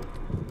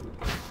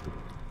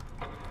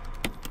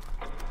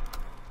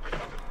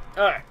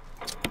 Alright.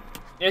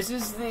 This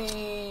is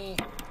the...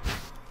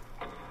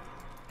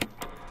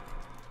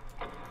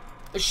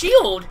 A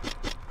shield?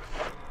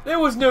 There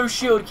was no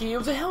shield key. It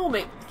was a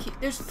helmet.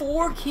 There's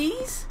 4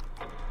 keys?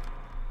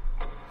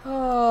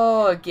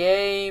 Oh, a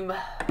game.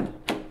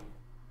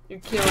 You're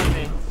killing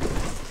me.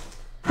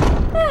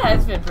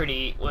 It's been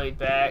pretty laid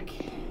back.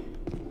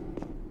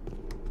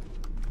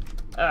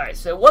 Alright,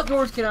 so what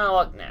doors can I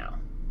unlock now?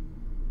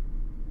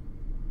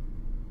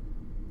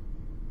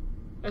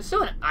 There's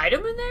still an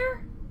item in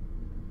there?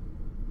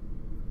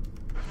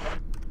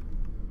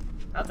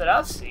 Not that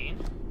I've seen.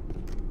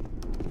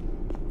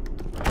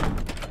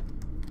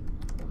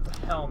 The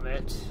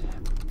helmet.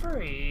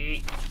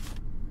 Freak.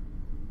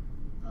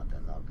 Lock.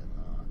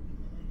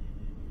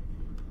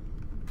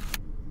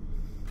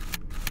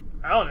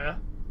 I don't know.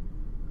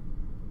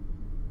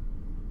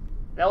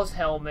 That was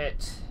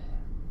helmet.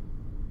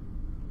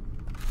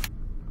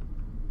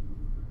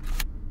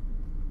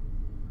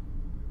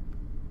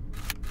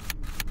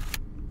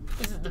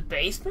 Is it the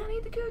basement I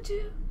need to go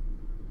to?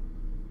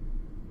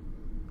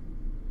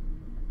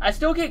 I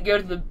still can't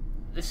go to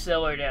the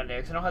cellar down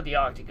there because I don't have the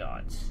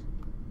octagons.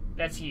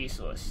 That's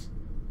useless.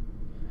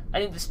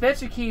 I need the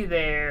dispenser key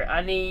there.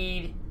 I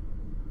need...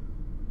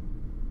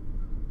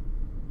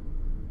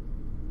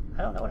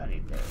 I don't know what I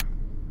need there.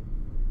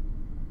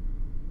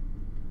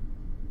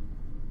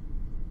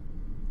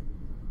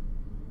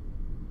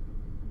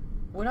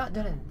 We're not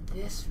done in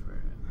this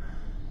room.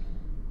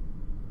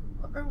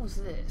 What room was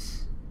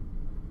this?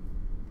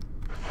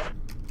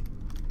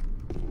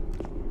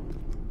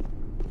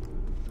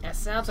 That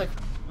sounds like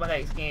my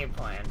next game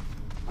plan.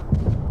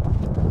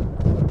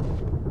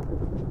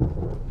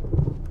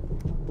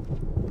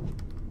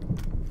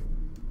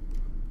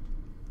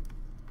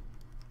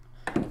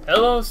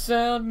 Hello,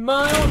 sound,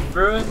 my old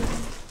friend.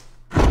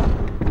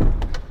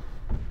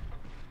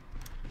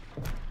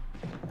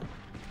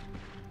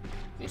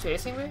 Is he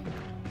chasing me?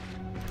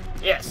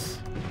 Yes.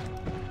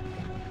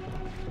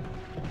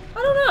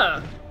 I don't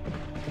know.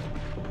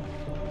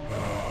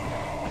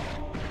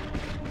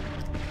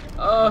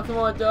 Oh, come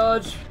on,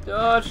 dodge.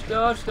 Dodge. I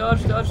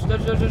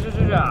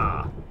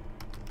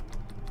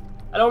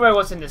don't remember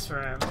what's in this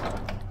room.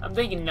 I'm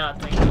thinking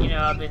nothing. You know,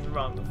 I've been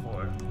wrong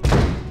before.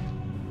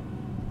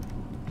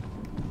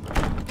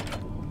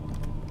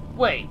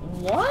 Wait,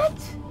 what?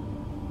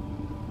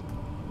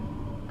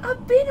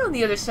 I've been on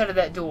the other side of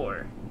that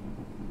door.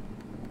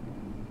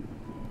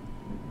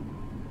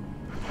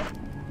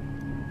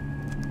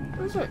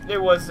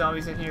 There was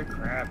zombies in here.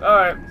 Crap.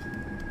 Alright.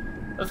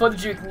 Let's play the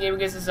juking game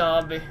against a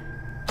zombie.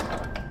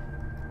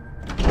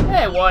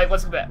 Hey, White,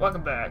 welcome back.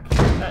 Welcome back.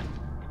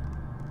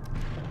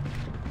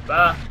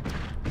 Bye.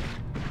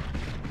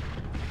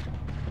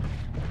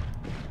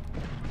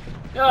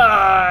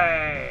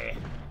 Die!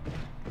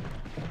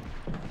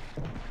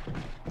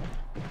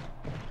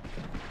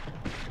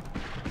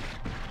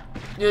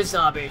 This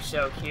zombie is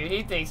so cute.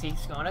 He thinks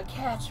he's gonna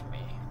catch me.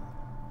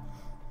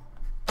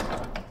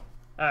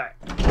 Alright.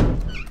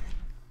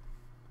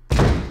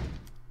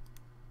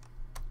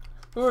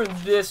 We're in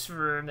this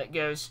room that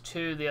goes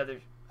to the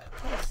other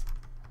place.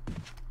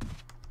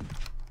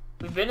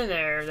 We've been in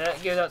there.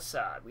 That goes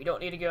outside. We don't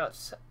need to go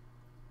outside.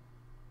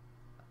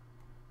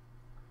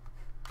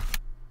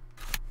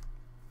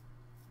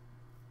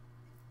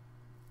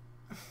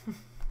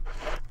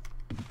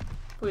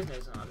 Please no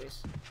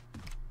zombies.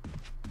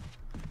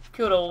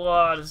 Killed a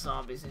lot of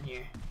zombies in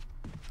here.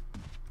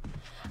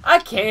 I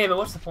can, but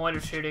what's the point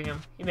of shooting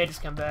him? He may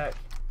just come back.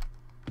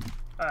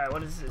 Alright,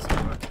 what is this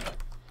for?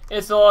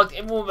 It's locked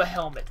and with a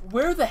helmet.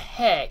 Where the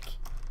heck?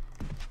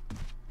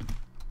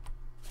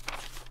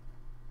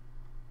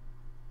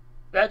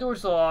 That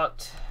door's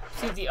locked.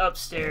 See if the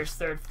upstairs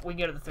we can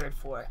go to the 3rd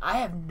floor. I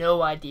have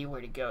no idea where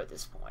to go at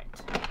this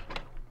point.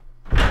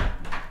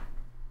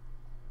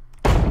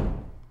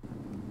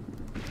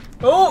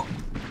 Oh!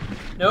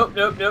 Nope.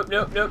 Oh!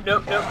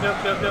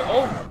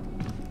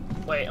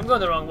 Wait, I'm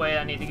going the wrong way.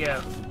 I need to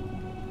go.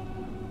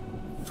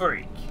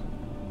 Freak.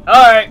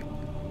 Alright.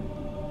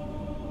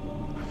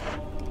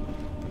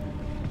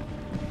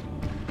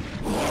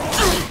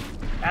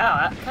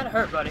 Ow, that kind of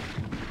hurt, buddy.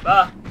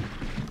 Bye.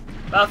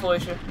 Bye,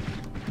 Felicia.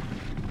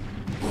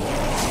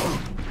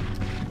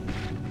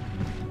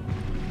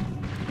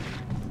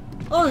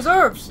 Oh, there's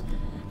herbs!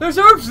 There's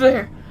herbs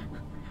there!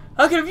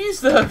 I could have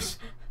used those!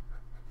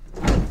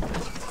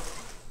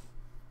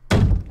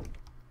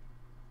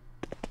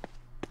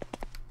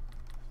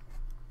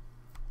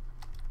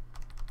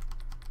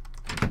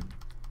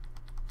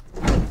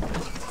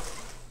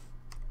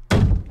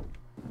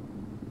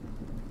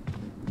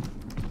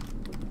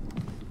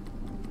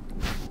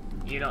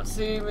 You don't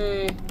see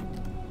me.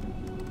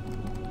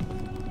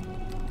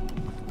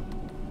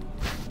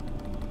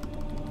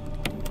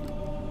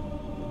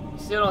 You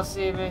still don't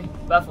see me.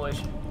 Bye,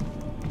 Felicia.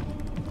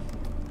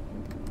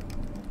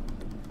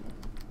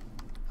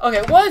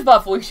 Okay, why is Bye,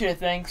 Felicia a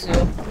thing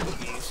still?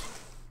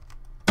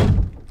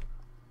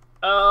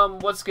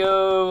 Let's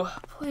go.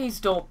 Please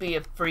don't be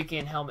a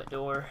freaking helmet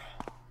door.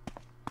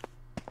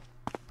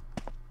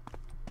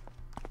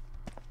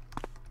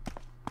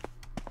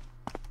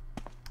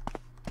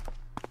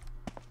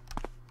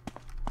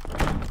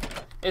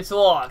 It's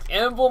locked.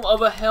 Emblem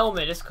of a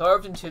helmet is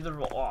carved into the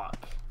lock.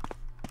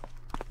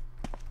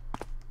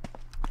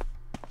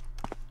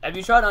 Have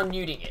you tried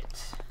unmuting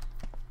it?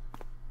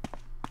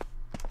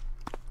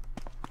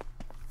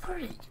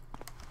 Freak.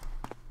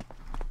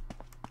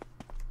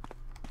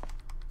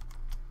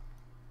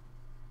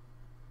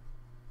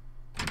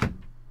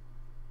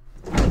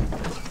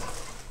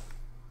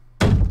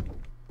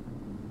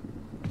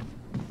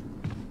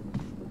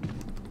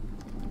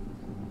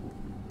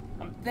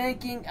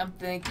 I'm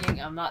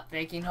thinking, I'm not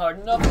thinking hard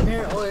enough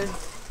apparently.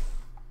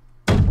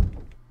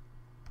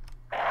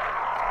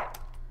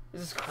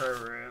 This is Crow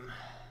Room.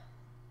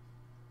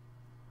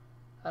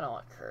 I don't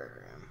like Crow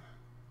Room.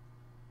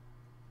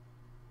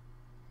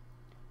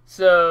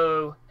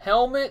 So,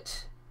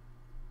 helmet.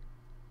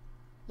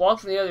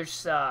 Locked from the other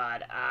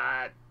side.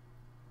 I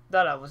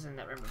thought I was in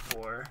that room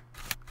before.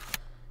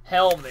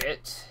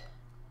 Helmet.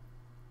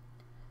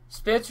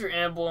 Spencer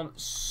emblem,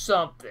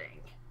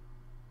 something.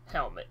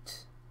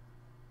 Helmet.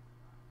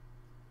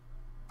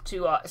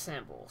 Two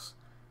symbols.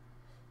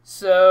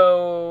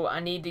 So,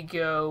 I need to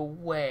go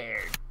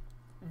where?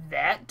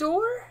 That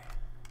door?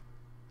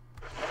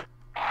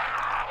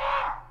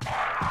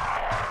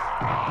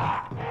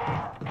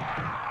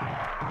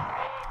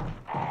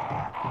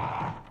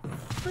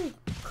 Freak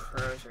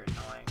crows are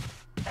annoying.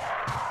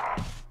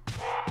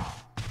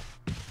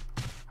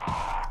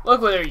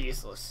 Look, they're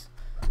useless.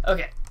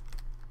 Okay.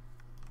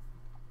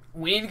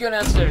 We need to go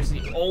downstairs.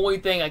 It's the only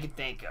thing I can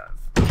think of.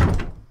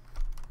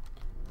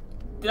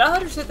 Did I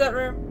let her sit that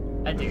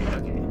room? I did,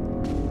 okay.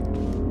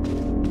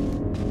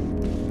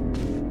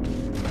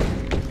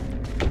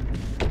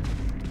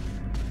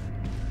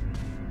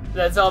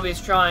 That zombie is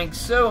trying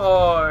so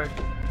hard.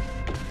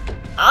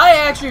 I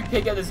actually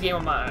picked up this game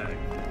on my own.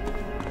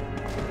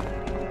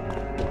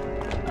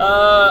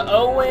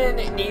 Owen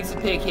needs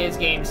to pick his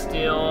game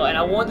still, and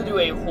I wanted to do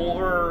a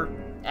horror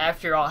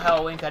after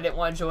Halloween, because I didn't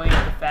want to join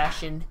the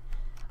fashion.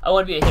 I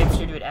want to be a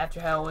hipster, do it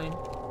after Halloween.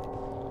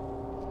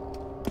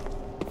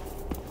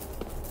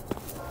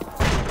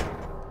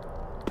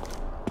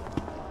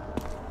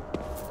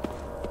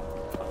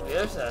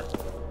 There's that.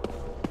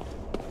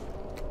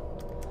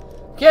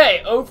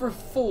 Okay, 0 for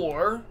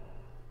 4.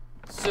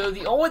 So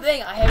the only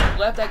thing I have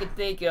left I can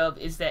think of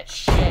is that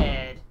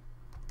shed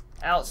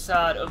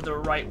outside of the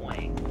right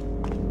wing.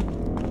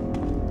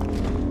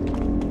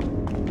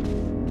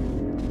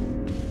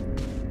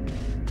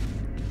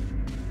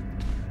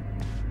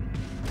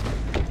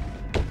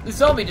 The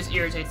zombie just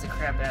irritates the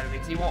crap out of me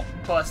because he won't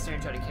bust through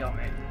and try to kill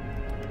me.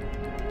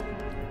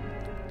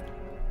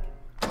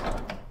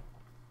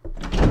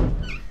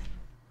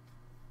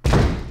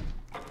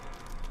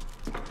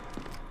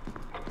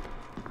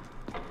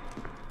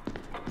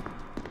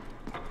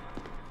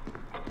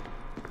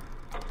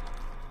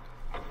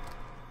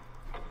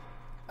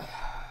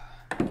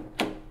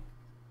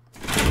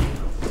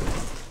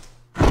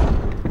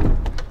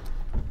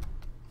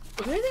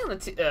 Was there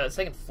anything on the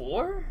second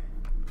floor?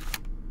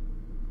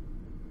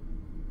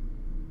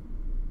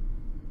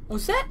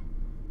 Was that?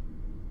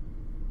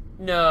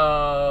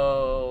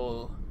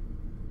 No.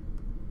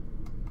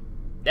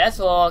 That's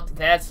locked.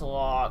 That's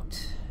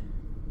locked.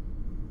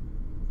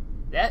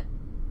 That.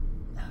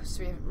 Those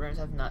 3 rooms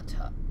have not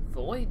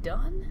fully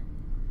done?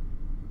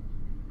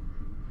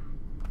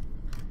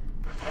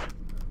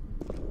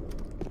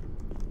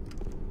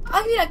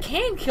 I mean, I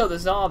can kill the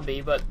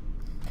zombie, but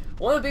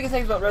one of the biggest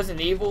things about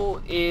Resident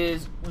Evil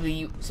is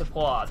the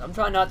supplies. I'm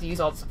trying not to use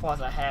all the supplies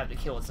I have to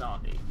kill a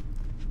zombie.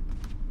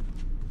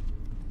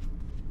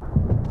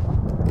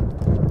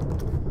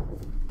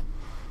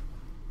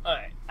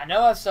 Alright, I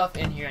know I have stuff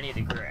in here I need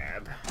to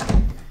grab.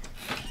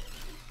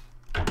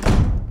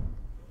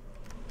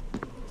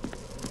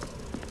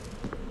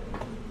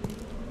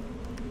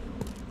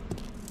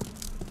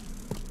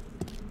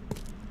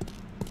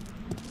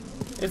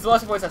 It's the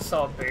last place I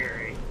saw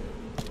Barry.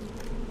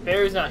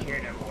 Barry's not here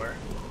no more.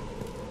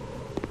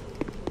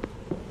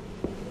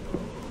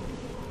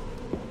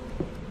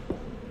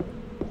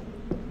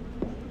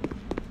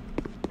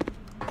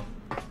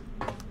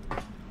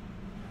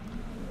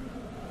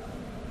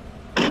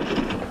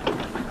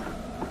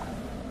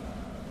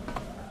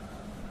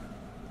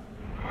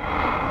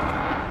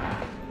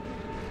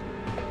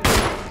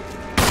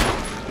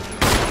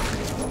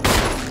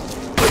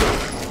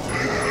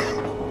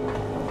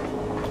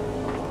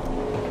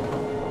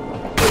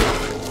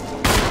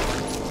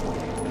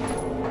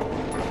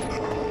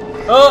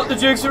 Oh, the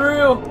jigs are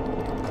real!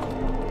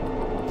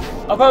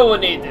 I probably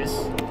wouldn't need this.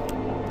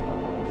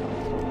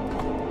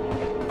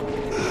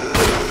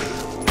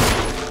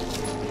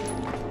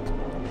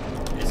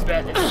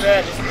 bad, this is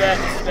bad, this is bad,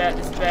 this is bad,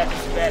 this is bad,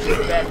 this is bad, this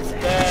is bad, this is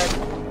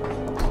bad.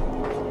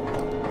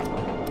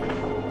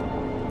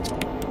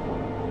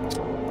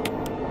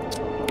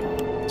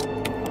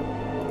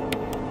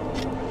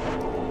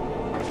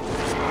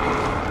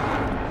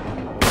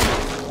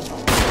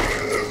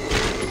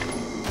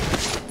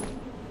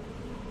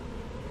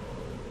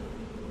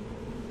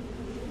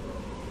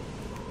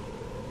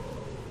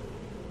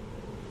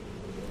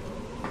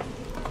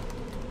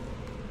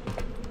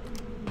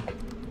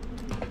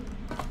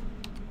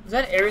 Is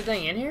that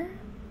everything in here?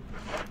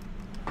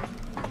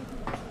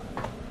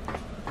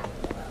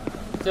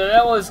 So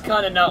that was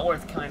kind of not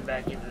worth coming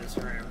back into this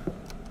room.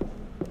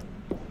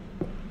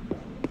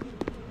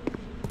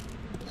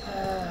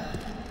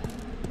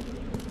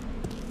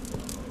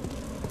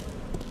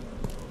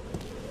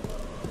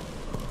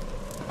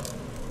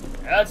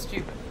 That's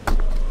stupid.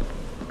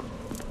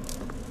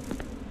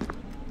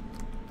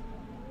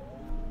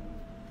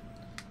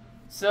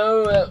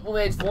 So, well,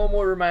 there's one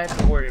more room I have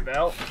to worry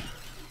about.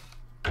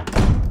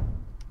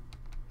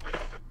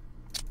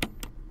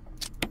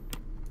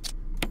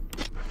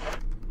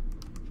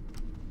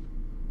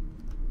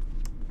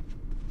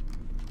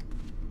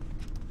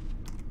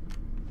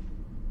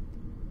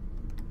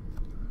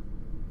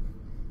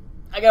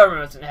 I gotta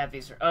remember what's in half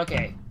these.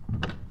 Okay.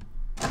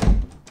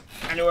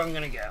 I know where I'm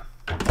gonna go.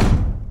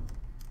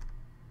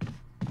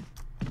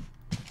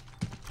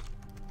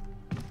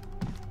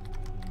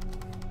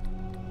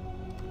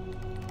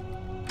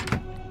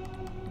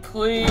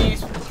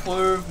 Please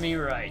prove me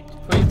right.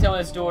 Please tell me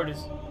this door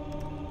is.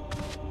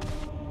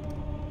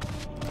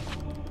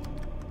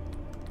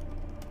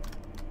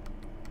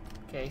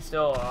 Okay,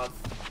 still off.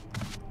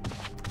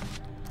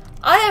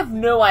 I have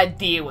no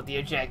idea what the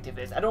objective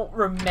is. I don't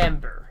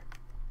remember.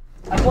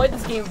 I played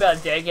this game about a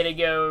decade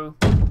ago.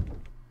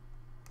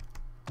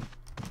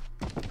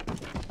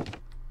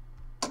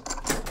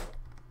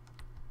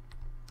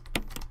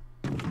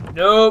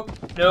 Nope,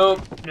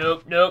 nope,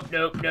 nope, nope,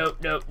 nope, nope,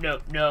 nope,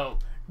 nope, no.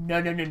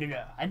 No, no, no, no,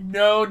 no.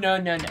 No, no,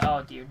 no, no.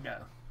 Oh, dear, no.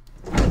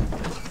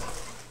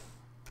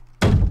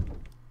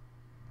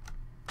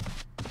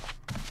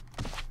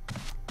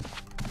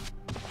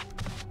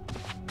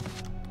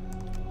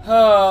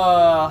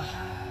 Oh.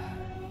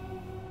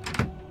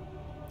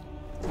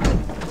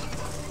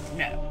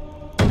 No.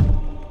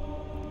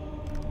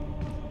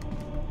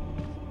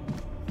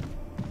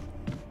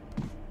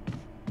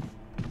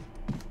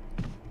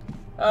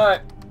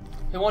 Alright.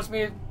 Who wants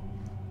me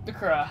to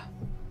cry?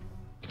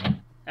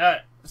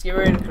 Alright. Let's get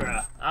ready to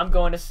cry. I'm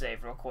going to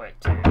save real quick,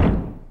 too.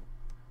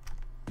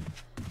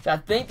 I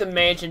think the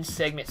mansion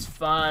segment's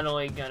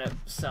finally gonna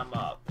sum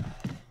up.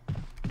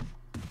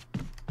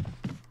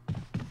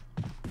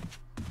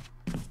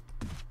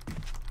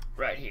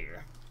 Right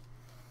here.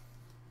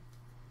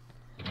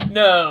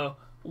 No.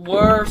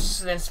 Worse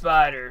than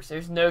spiders.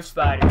 There's no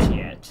spiders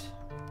yet.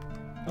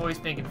 Always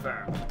been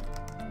confirmed.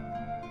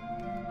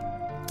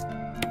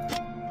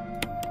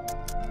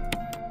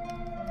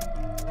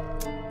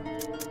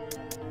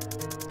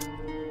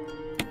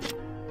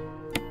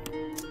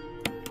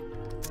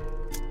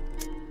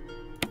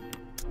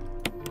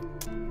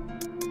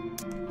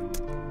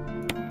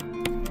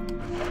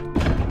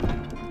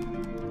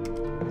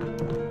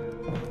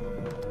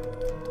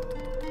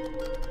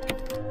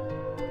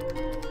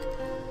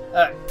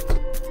 Alright.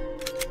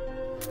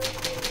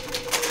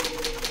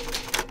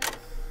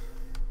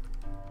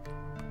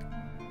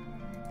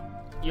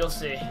 You'll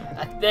see.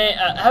 I think.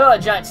 How about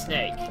a giant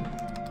snake?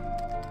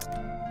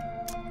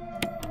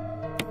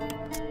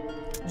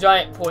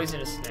 Giant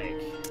poisonous snake.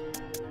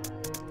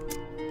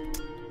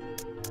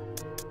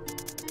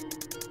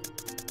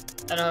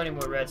 I don't have any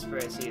more red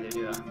sprays either,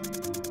 do I?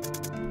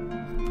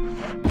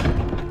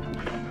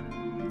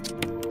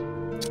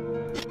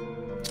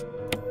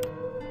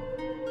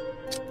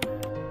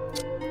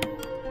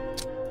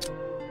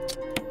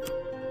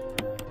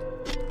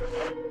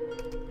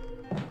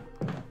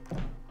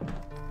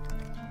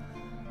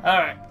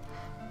 Alright.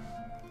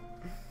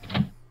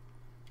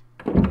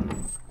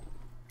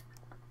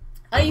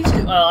 I used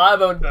to, well, I've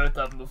owned both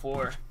of them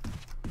before.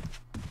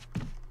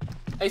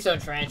 I used to own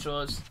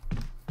tarantulas.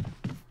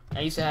 I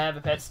used to have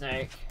a pet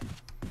snake.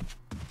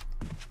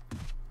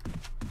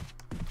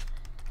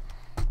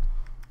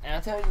 And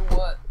I'll tell you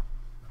what,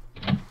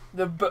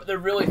 they're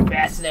really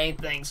fascinating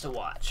things to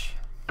watch.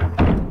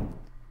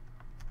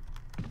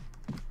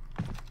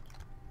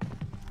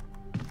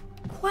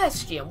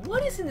 Question,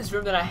 what is in this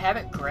room that I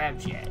haven't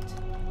grabbed yet?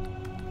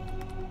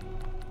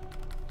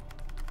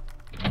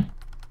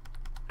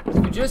 So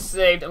we just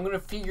saved. I'm gonna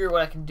figure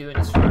what I can do in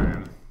this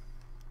room.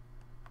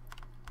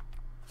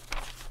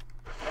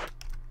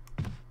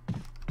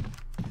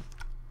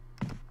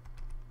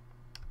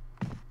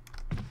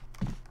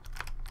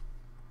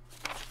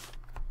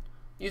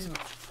 It's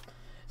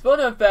well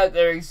known fact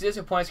there exists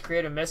a point to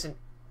create a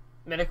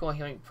medical and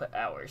healing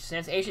hours.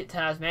 Since ancient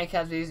times,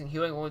 mankind's been using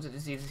healing wounds and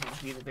diseases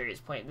to be the various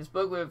points. In this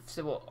book, we have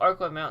several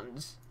Arclight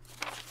Mountains.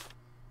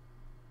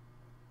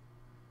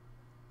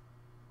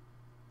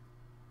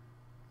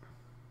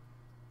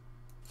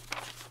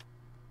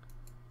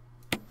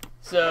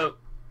 So,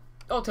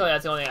 Don't tell me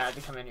that's the only thing I have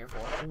to come in here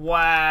for.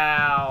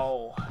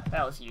 Wow.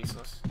 That was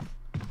useless.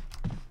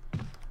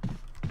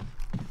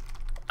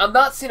 I'm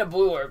not seeing a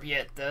blue orb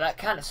yet, though. That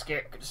kind of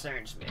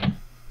concerns me.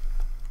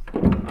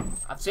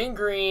 I've seen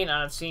green and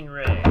I've seen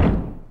red.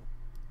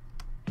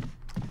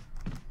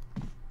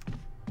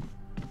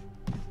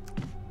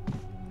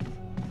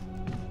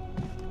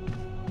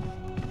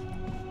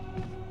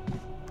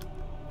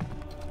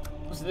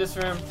 Was it this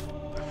room?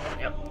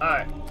 Yep.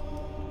 Alright.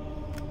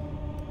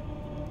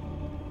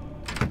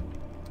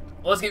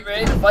 Let's get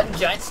ready to fight the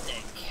giant snake.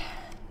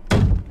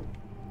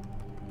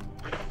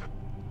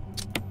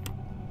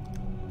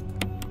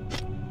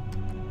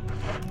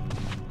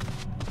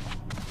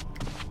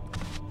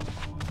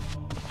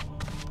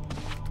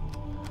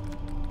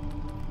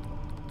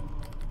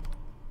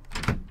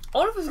 I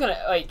wonder if it's gonna,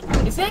 like,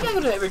 is that guy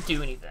gonna ever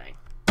do anything?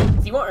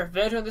 Does he want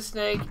revenge on the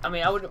snake? I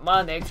mean, I wouldn't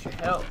mind the extra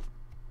help.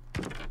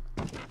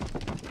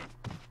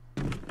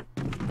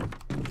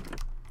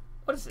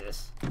 What is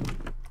this?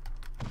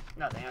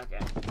 Nothing, okay.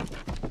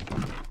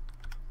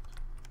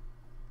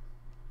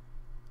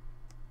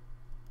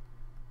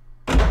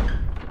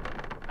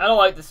 I don't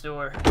like this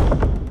door.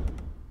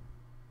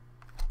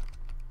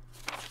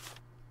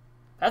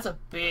 That's a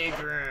big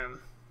room.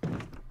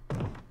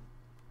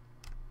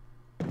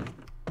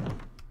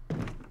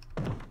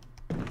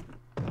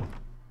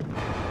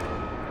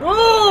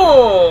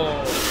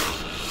 Whoa!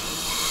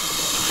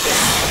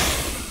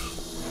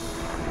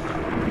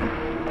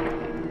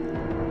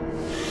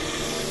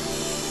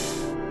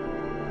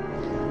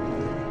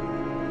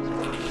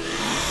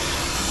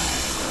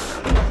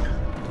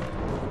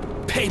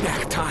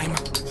 Payback time.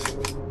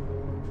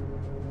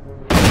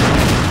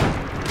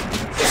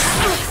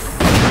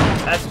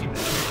 That's too bad.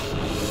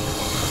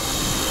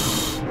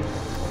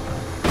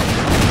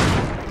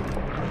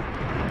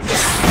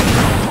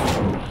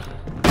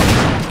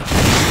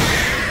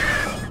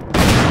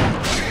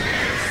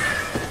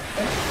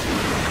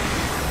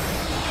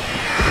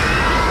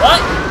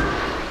 What?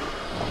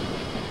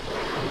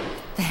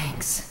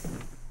 Thanks.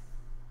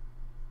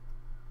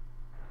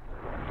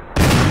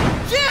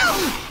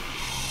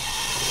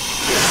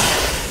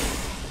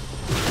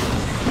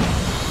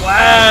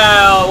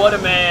 Wow, what a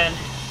man.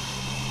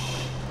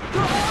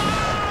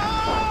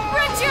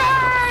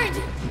 Richard!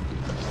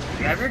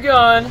 Grab your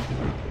gun.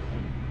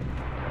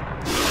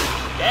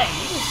 Dang,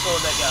 you just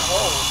pulled that guy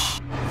whole.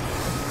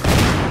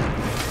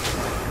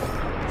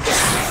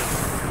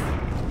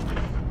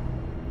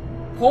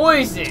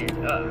 Poison!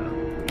 Uh-oh.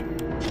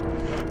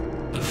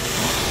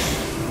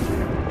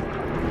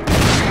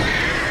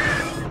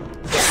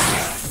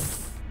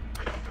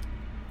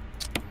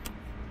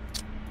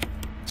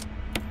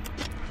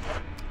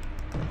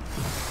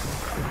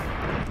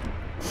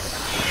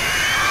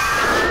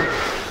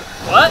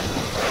 What?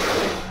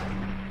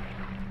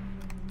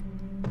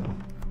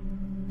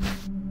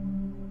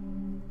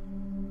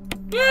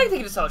 Yeah, I can take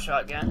an assault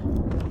shotgun.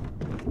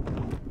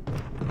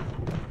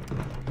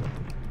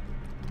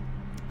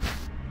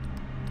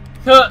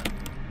 Huh.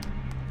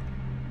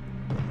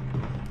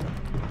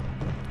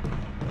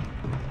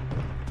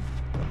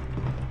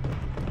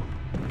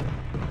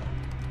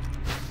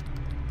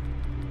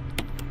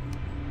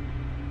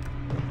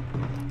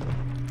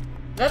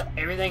 Is that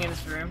everything in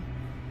this room?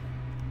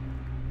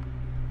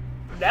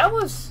 That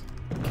was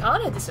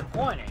kind of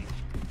disappointing.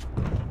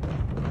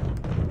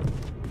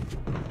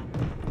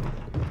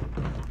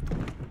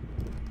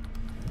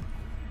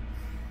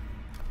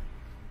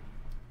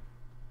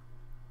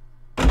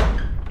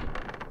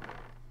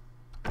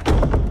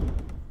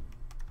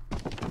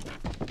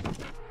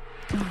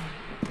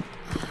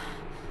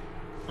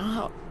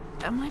 Oh,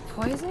 am I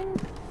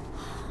poisoned?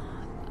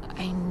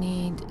 I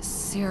need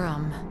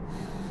serum.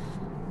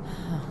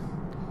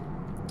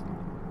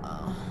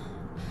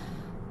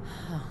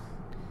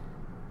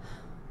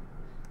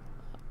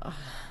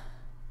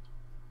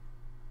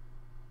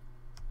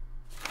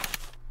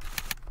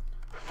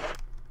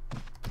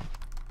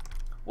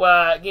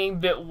 Well, getting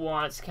bit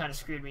once kind of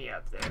screwed me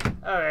up there.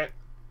 Alright.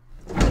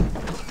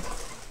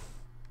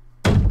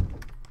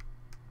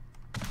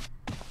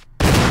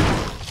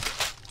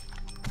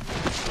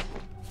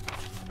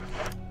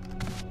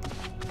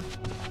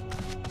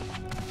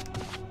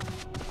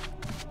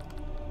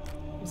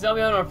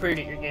 Zombie, I don't approve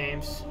of your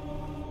games.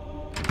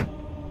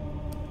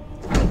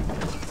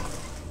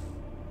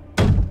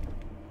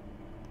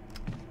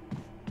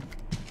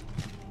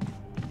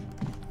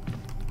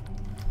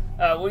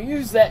 We'll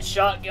use that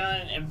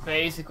shotgun and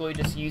basically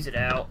just use it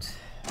out.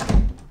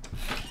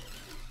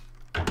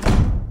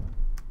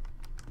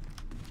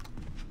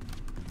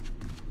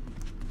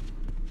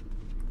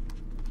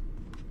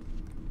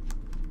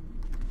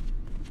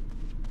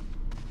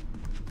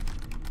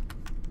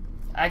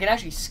 I can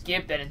actually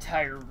skip that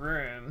entire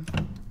room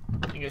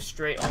and go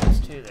straight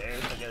almost to there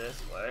if I go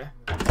this way.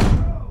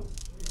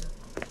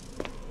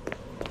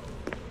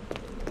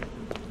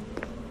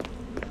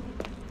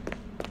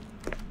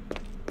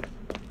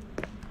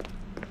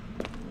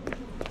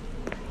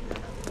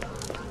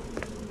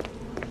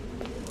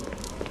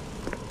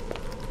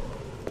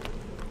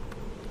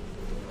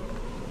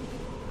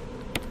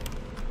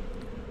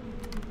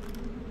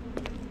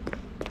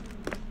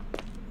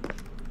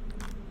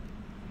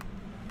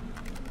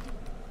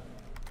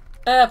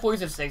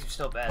 Poison snakes are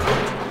still bad.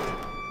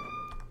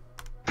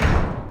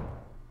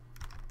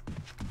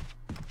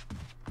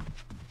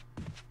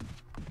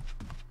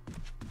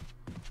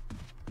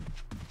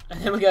 And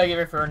then we gotta get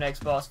ready for our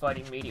next boss fight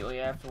immediately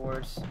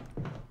afterwards.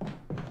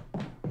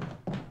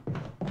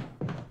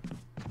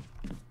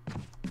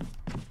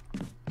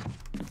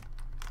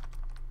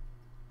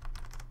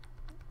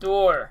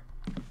 Door.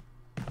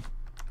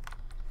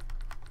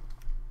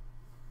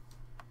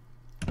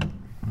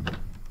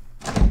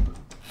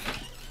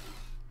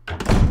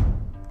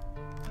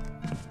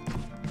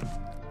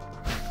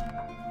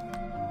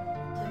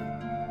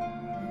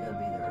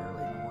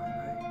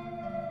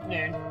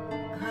 Noon.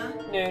 Huh?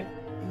 Noon.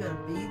 You gotta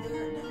be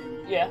there at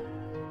noon? Yeah.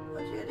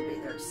 But you had to be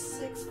there at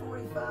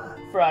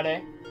 6:45.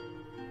 Friday.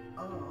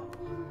 Oh.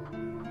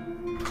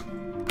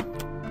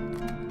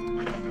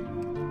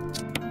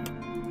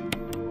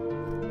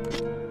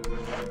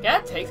 Can I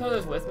take some of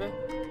those with me?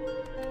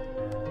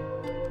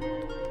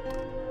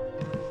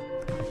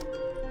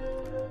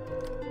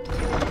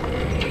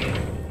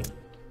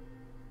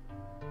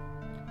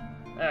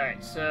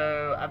 Alright,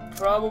 so I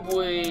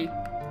probably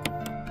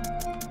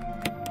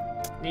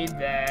need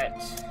that.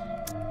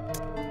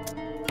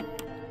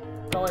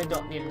 Probably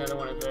don't need another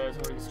one of those.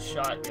 One of these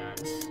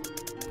shotguns.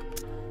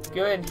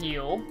 Go ahead and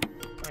heal.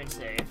 I mean,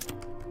 save.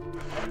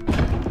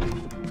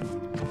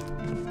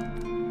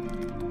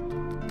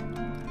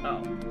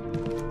 Oh.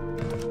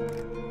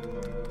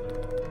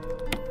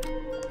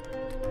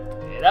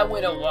 Yeah, that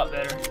went a lot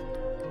better.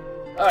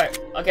 Alright,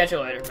 I'll catch you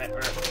later, Matt.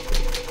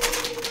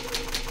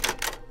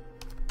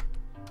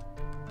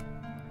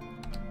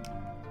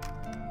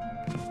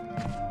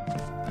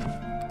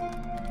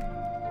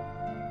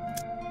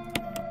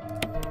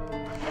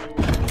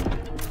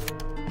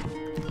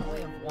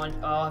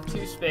 I'll have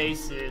 2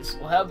 spaces.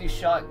 We'll have the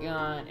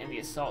shotgun and the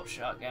assault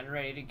shotgun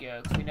ready to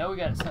go, because we know we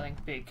got something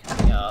big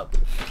coming up.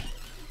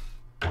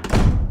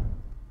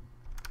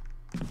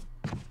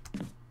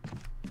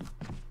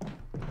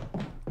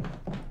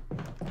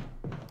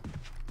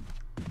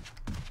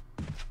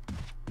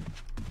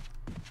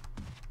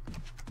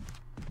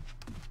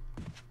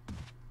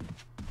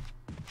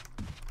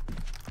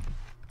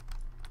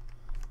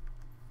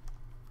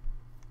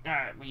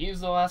 Alright, we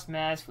use the last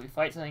mask, we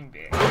fight something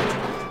big.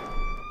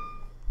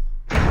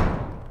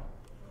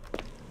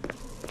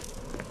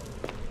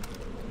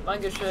 Am I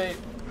in good shape?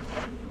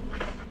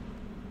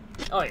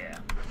 Oh yeah.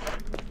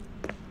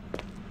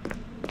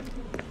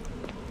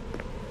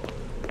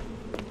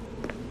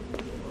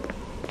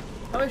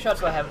 How many shots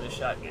do I have in the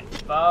shotgun?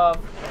 5,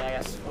 and I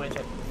gotta switch up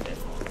to the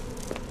 5th one.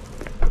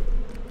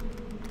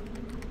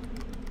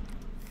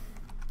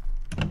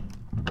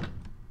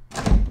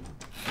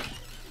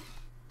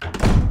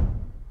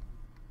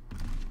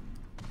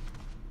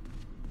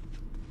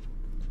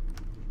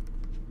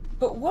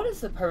 But what is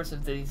the purpose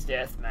of these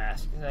death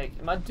masks? Like,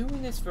 am I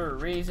doing this for a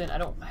reason? I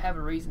don't have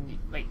a reason to...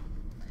 Wait.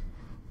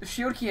 The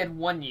shield key had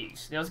 1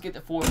 use. Now let's get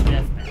the 4th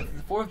death mask. Is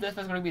the 4th death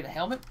mask going to be the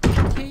helmet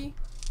key?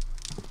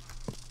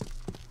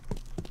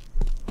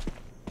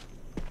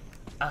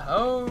 I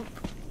hope.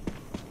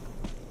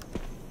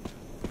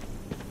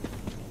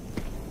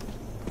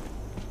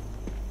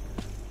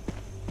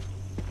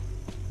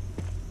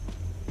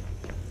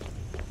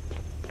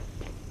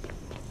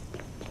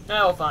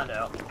 Now we'll find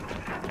out.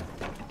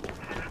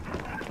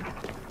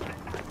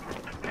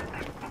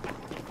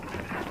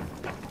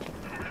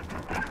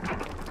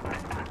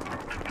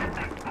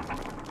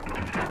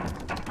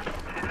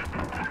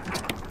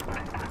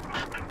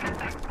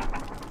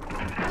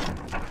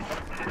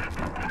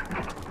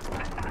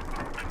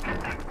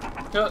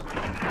 Good.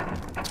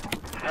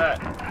 Alright.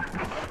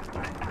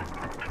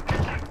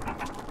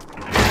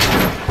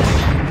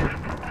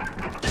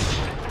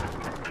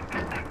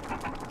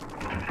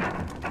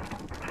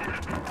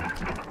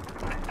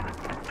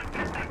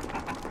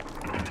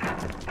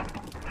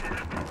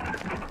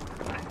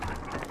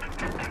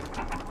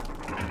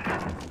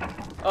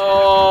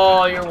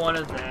 Oh, you're one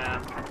of them.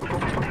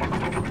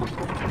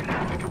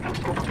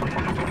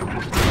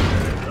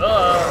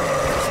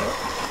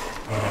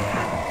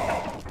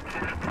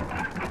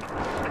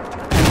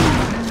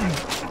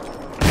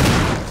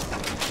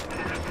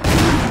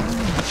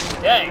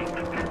 Dang.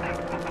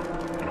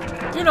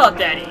 You're not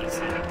that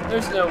easy.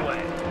 There's no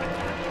way.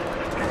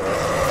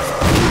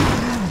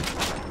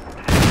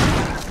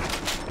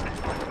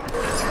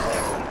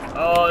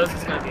 Oh, this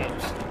is gonna be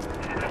interesting.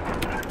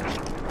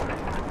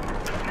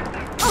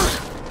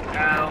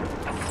 Ow.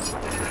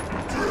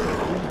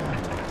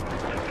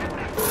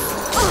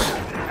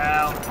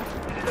 Ow.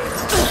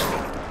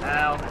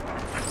 Ow.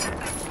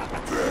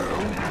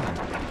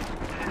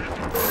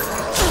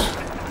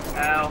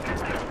 Ow.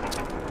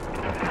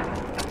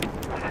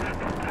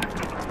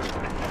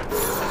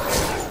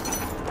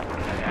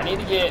 Okay, I need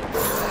to get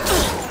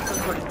some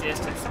sort of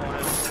distance on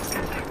him.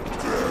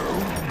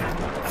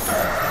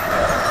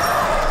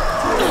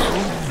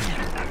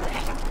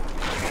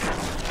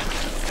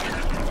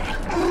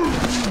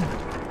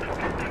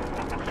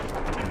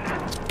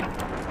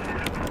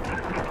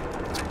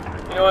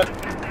 You know what?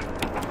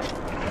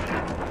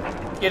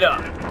 Get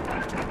up.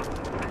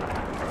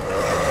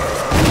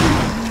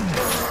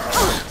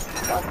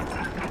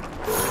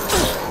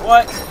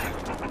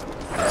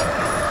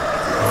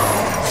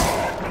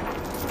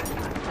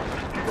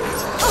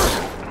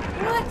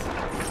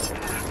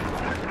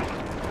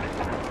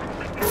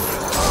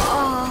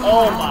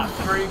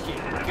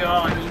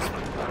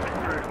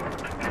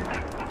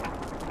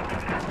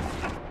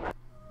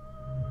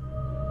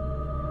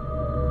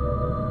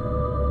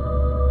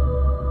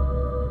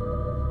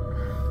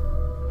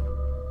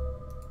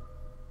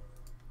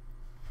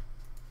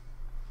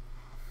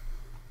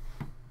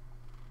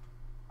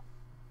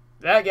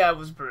 that guy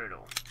was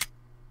brutal.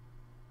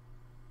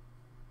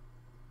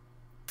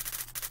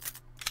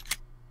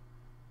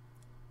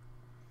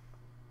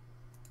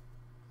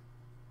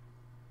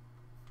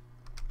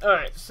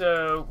 Alright,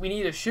 so we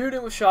need to shoot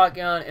him with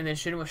shotgun and then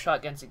shoot him with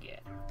shotguns again.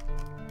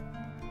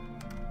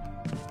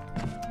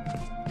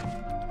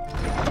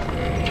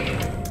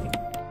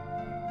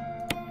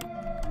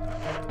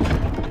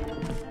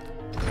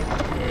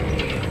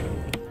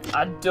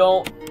 I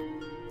don't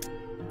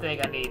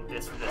think I need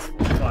this for this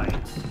fight.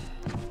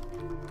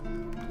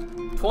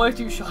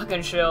 22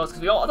 shotgun shells,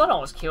 because I thought I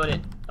almost killed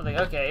it. I was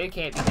like, okay, it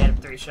can't be dead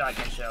with 3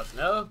 shotgun shells.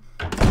 No.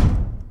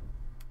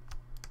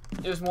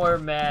 It was more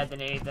mad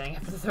than anything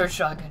after the 3rd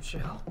shotgun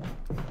shell.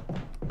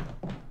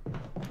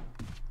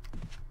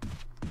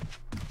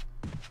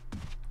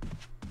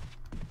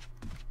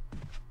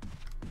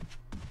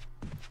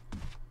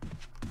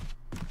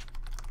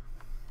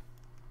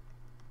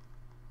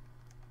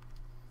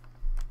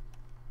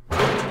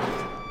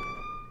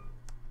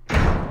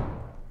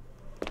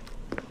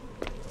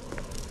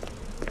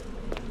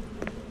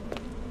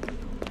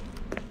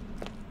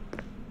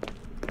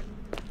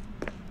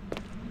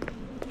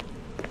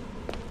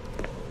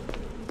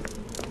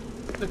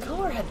 The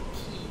color had the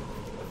key,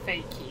 a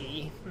fake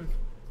key.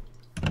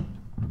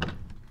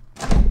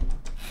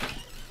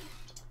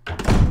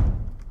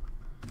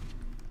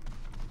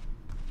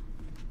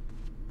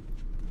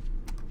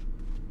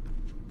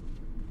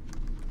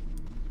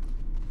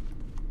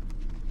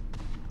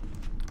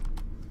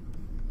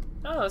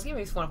 Oh, this game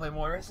makes me want to play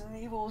more Resident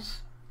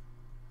Evils.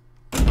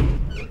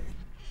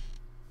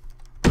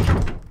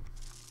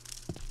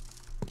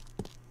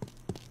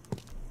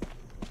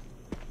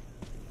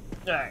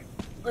 Alright,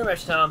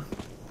 rematch time.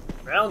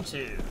 Round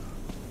 2.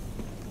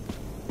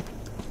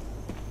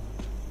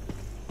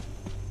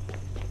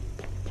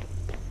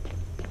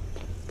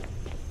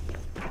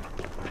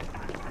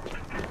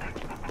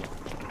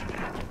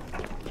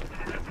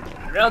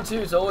 Round 2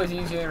 is always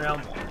easier than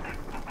round 1.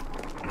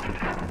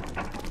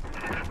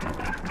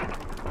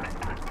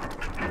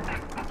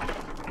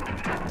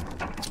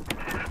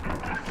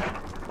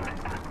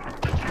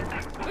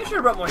 Make sure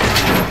I brought more.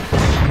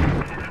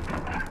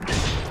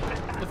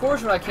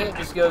 Unfortunately, I can't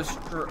just go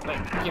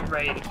get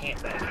ready to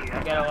camp back here.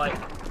 I gotta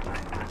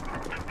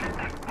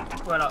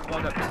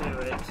walk up to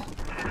it.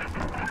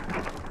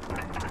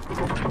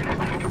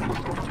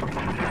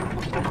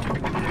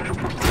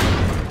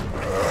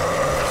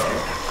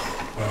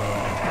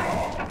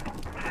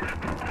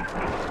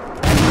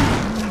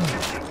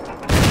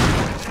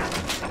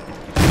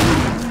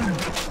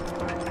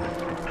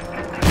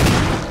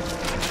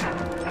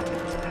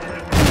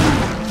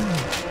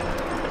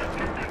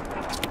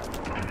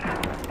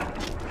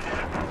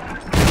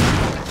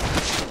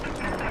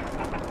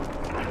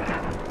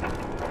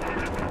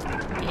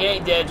 He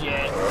ain't dead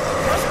yet.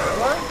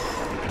 What?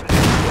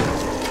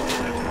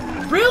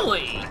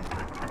 Really?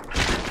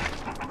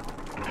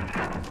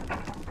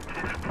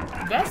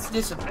 That's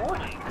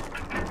disappointing.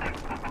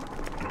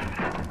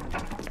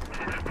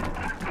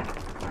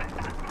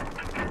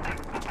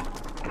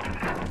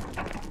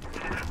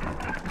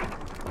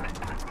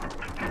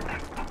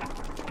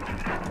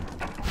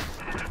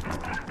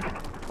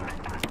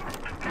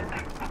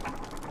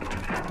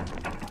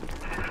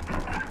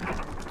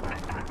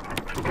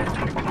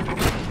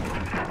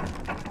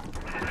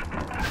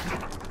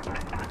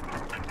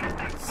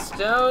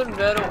 Stone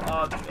metal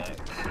object.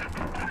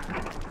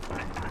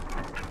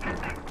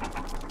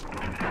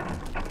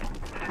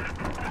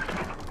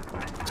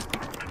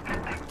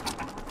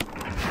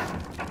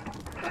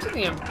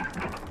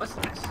 What's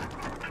this?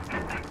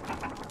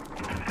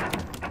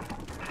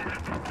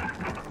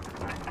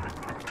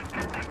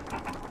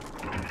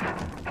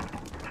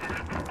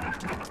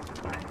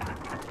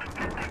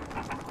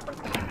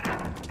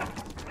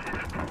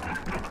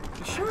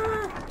 You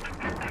sure?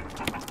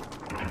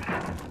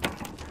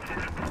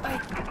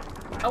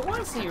 I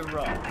want to say you're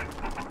wrong.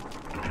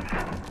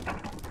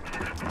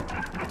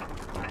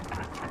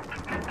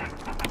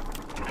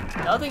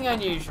 Nothing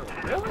unusual,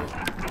 really?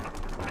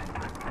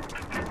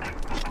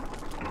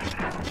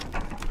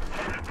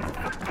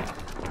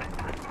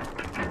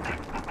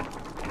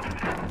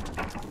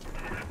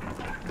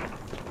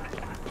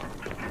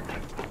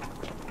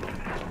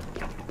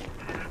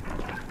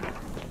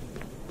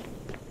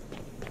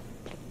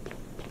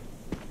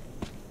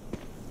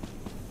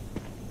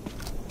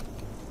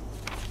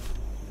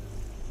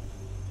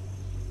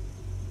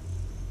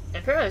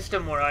 Apparently there's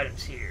still more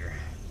items here.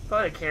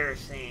 Probably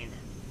kerosene.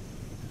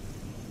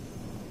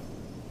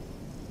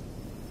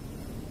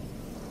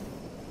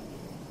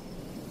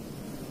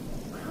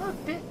 I'm a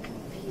bit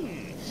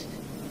confused.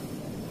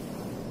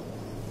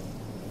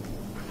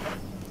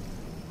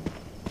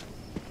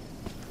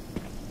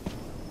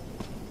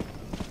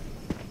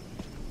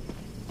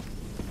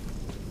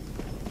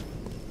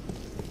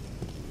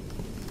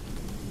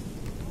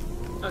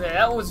 Okay,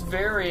 that was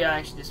very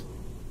actually just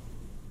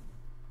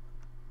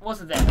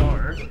wasn't that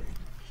hard.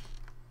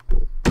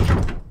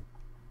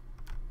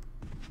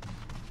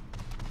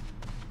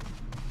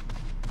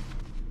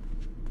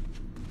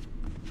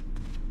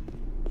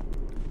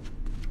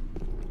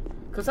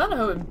 Because I don't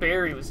know if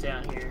Barry was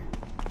down here.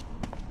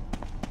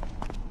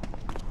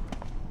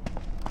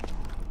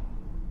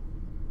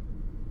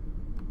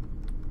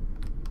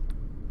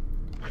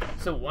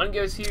 So one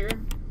goes here.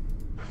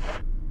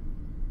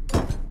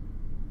 I'm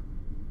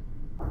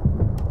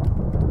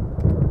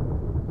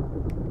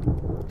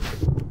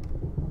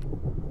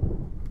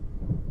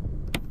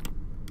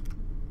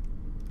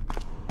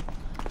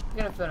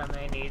gonna feel I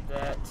may need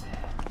that.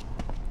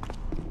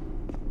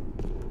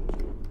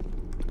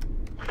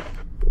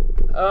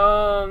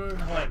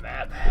 What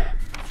map?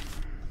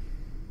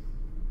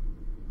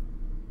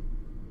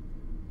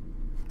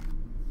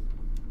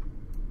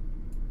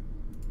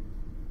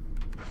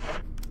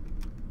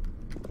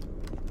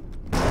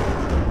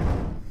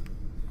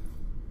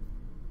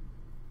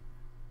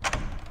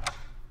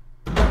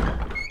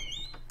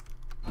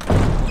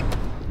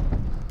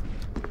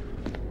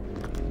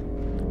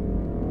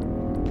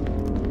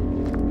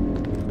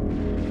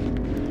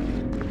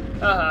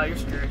 You're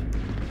screwed.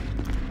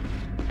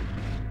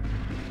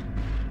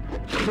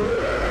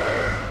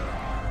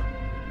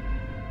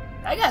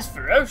 That guy's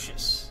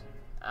ferocious.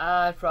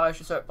 I probably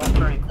should start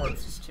burning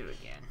corpses too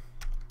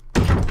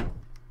again.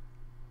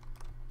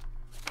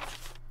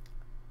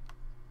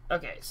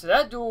 Okay, so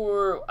that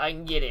door I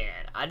can get in.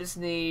 I just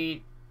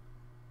need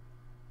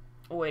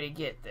a way to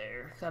get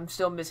there. I'm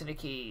still missing a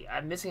key.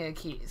 I'm missing a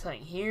key.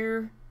 Something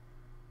here,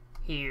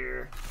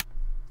 here,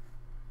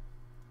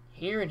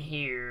 here, and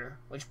here,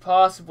 which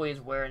possibly is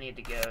where I need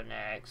to go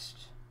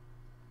next.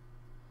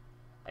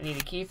 I need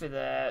a key for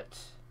that.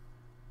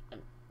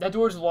 That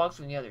door's locked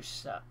from the other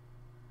side.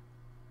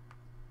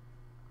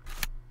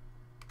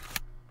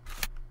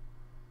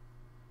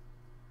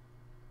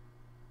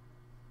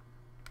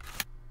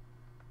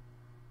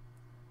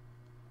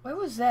 Where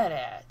was that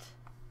at?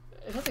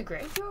 Is that the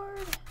graveyard?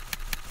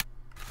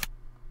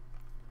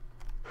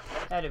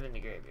 Had to have been the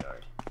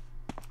graveyard.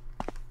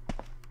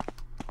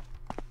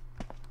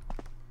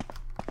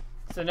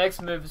 So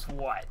next move is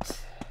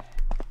what?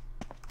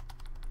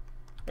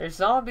 There's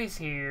zombies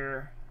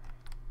here.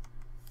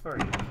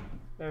 Free.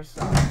 There's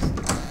zombies.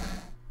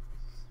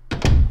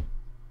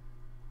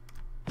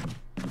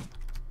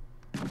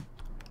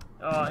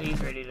 Oh,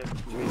 he's ready to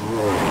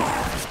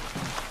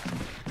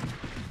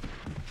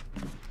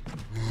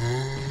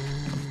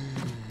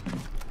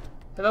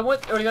If I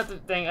already got the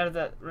thing out of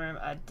that room,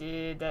 I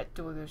did. That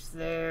door goes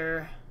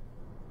there.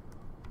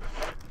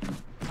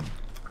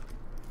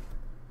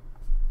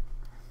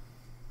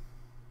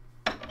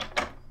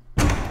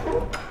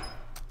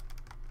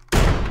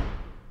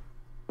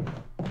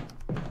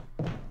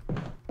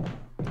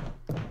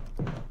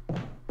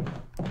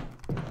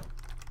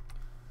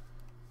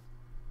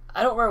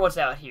 I don't remember what's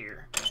out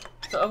here.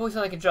 So I always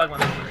sound like a jog my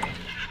memory.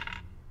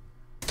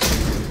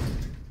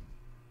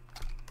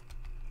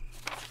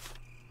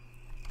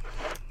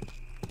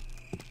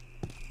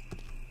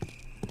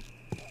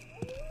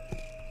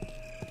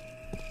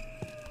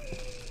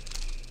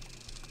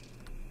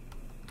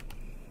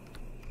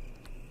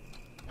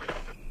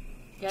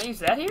 Can I use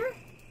that here?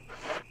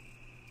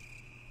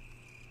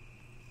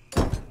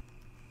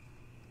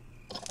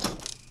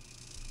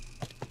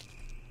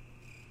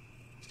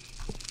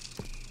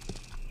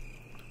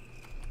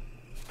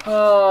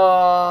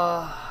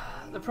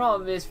 The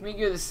problem is, for me to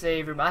go to the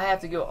save room, I have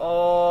to go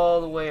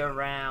all the way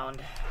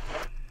around.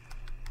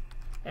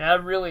 And I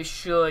really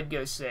should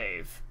go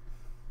save.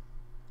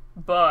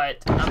 But,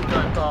 I'm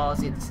going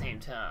ballsy at the same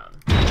time.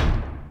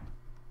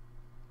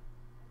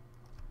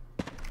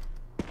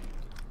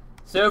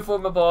 So far,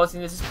 my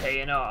ballsiness is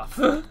paying off.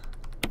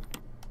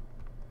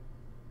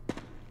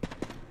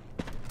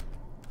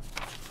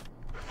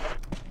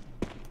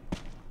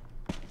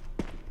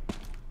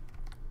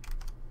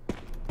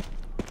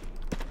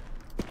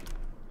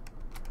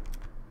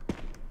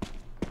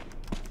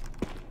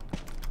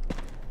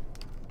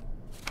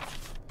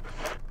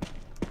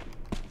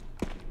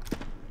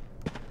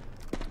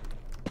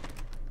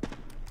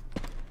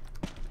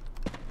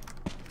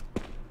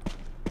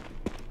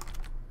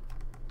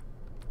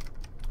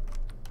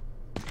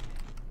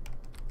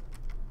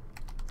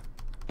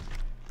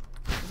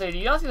 Do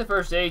you not see the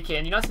first aid kit?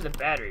 And you not see the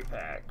battery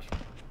pack?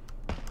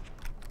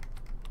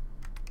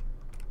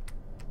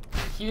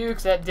 Q,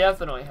 because that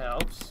definitely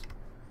helps.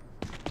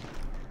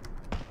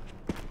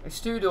 There's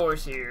two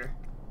doors here.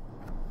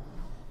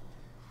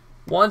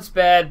 One's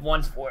bad,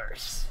 one's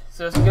worse.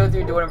 So let's go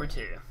through door number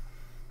 2.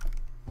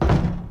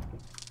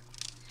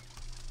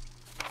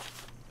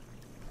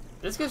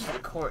 This goes to the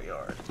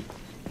courtyard.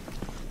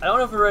 I don't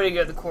know if we're ready to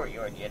go to the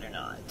courtyard yet or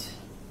not.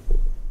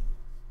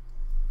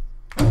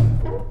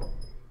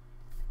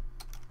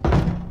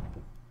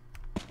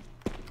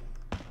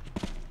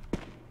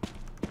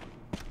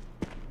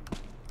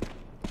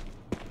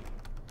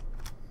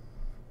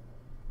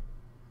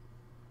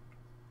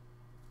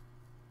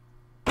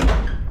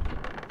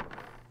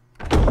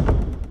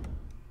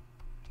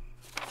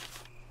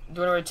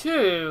 Door number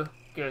 2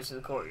 goes to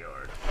the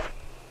courtyard.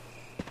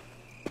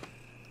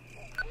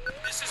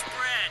 This is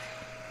Brad.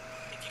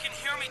 If you can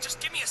hear me,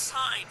 just give me a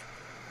sign.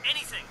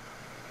 Anything.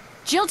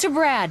 Jill to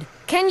Brad.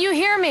 Can you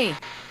hear me?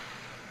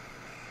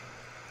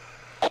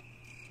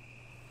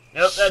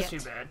 Nope, that's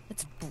Shit. too bad.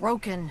 It's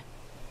broken.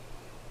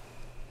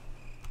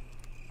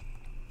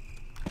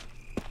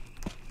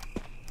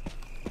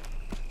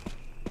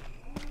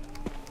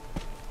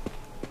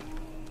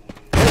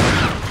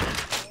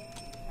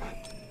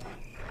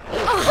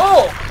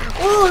 Oh!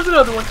 Oh, there's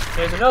another one.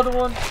 There's another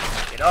one.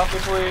 Get off me,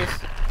 please.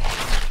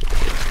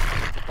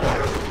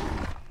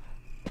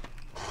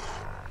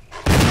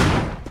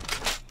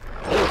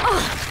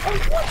 Oh,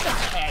 what the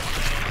heck, man?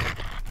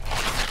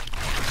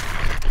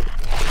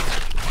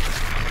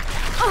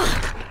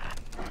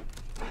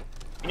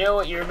 You know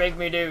what you're making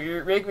me do?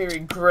 You're making me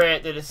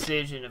regret the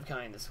decision of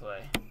coming this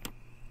way.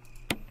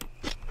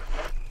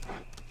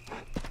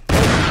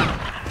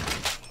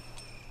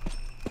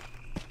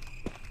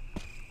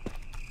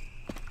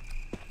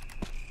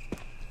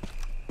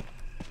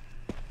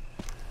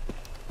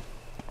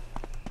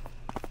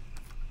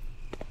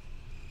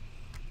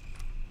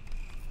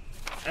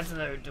 That's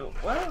another door.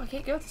 Well, I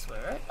can't go this way,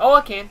 right? Oh,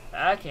 I can.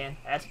 I can.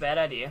 That's a bad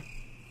idea.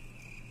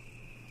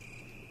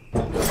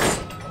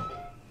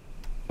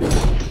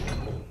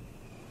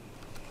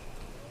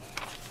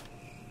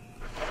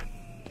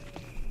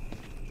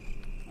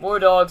 More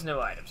dogs,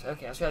 no items.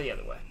 Okay, let's try the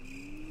other way.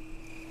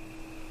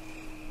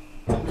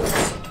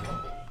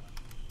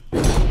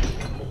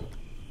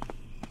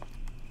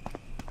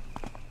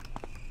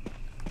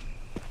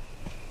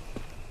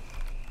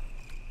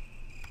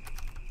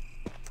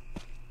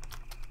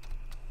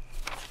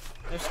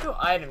 There's still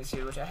items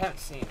here, which I haven't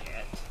seen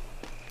yet.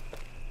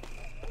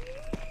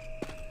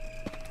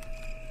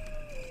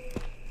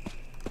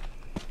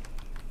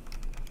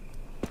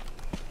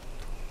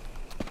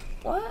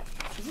 What?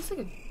 Is this like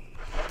a...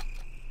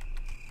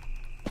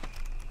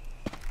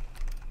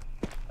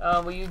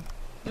 will you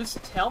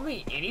just tell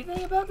me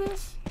anything about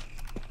this?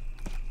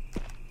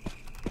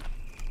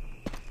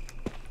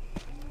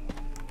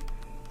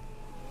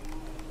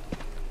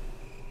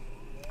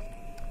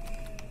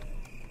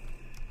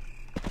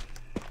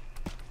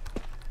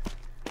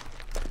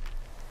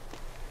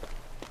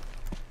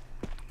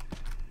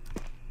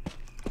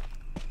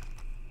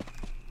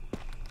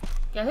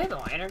 Can I hit the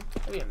lantern?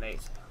 That'd be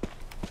amazing.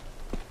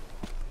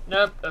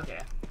 Nope,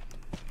 okay.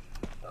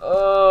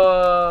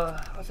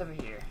 What's over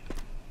here?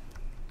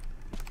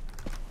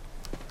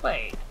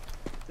 Wait,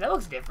 that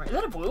looks different. Is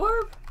that a blue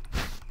herb?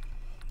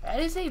 That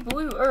is a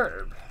blue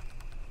herb.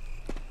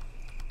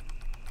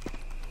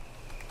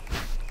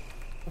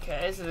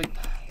 Okay, this is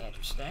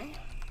interesting.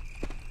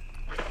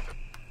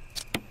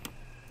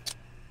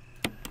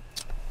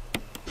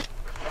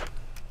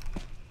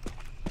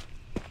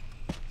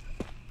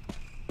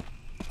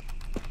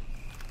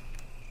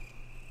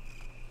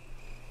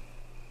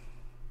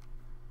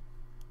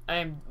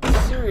 I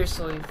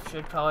seriously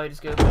should probably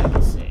just go back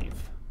and save.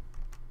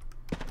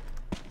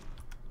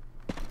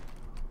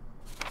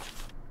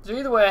 So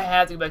either way, I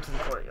have to go back to the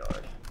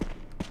courtyard.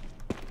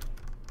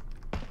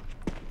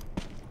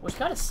 Which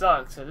kind of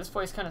sucks, so this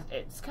place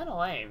it's kind of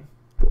lame.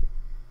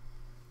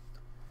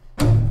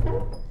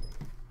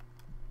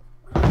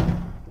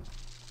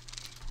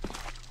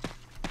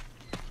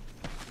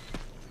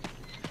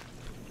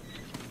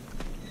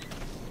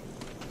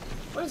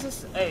 What is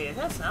this? Hey, is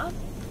that sound?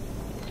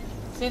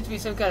 Seems to be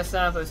some kind of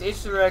signpost.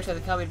 Each direction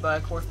is accompanied by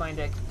a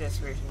corresponding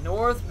destination.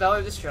 North, Valley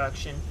of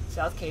Destruction.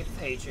 South, Cape of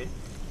Hatred.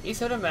 East,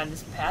 Hood of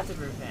Madness. Path of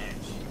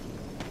Revenge.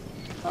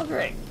 Oh,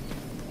 great.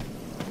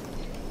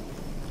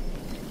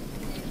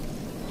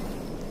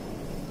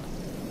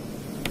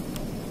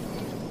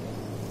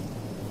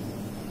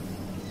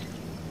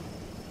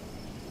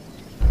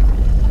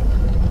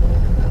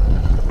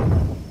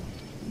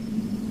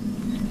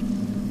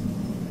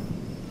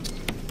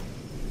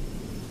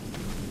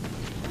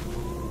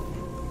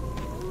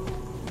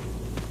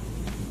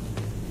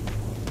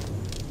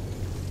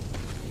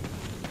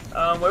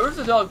 Where's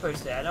the dog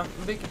post at? I'm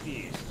a bit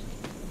confused.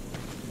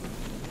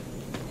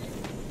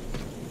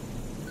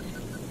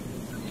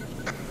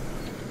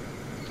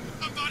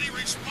 A body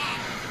respawn.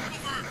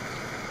 Over.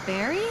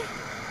 Barry?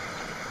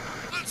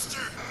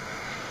 Monster.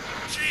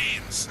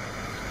 James.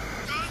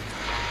 Gun.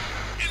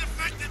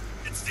 Ineffective.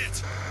 It's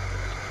it.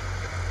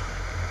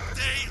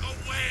 Stay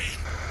away.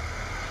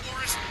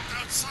 Forest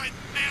outside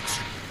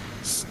mansion.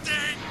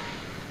 Stay.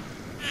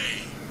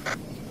 Hey.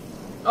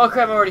 Oh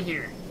crap, I'm already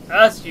here.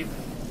 That's stupid.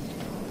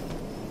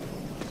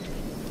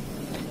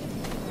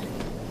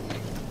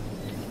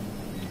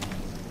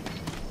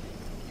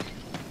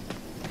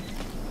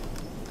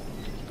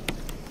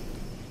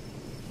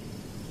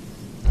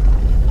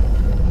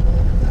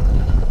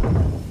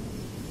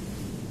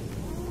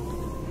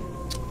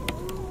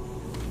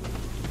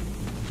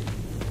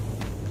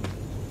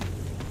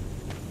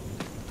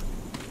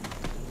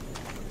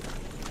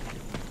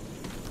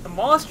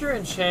 Monster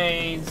in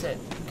chains that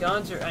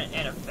guns are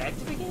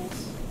ineffective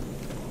against?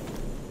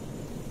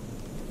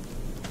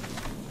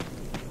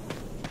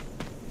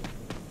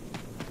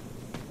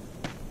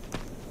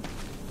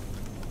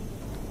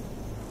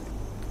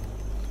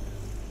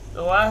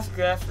 The last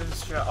grasp of the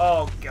straw.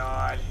 Oh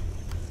god.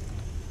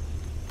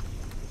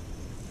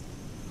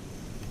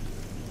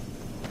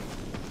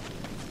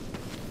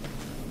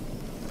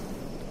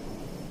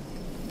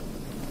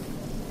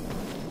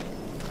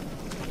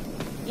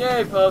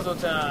 Yay, puzzle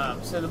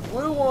time. So the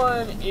blue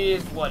one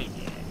is what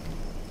again?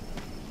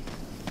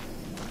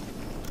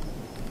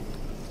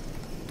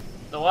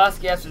 The last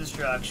gasp of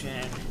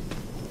destruction.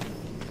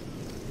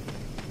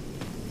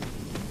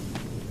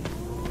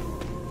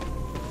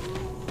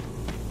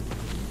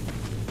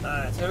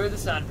 Alright, so here's the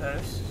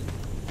signpost.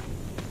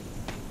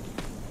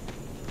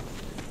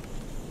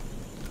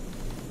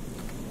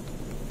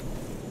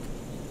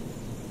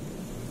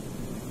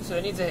 So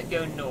it needs to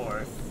go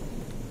north.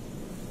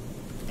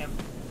 And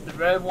the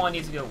red one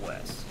needs to go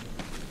west.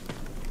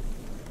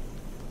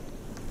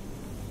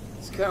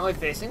 It's currently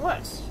facing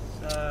west.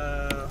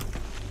 So...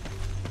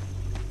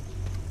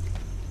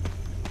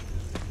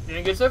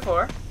 doing good so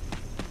far.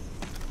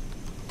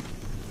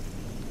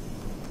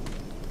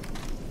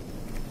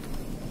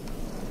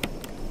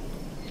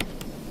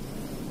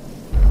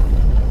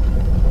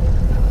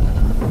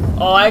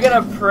 Oh, I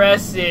gotta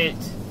press it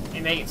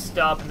and make it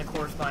stop in the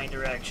corresponding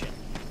direction.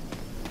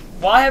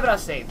 Why haven't I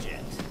saved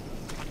yet?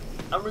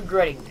 I'm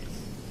regretting this.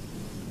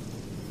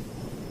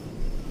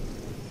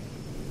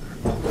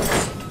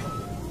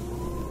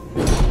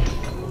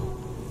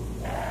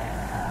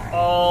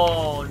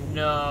 Oh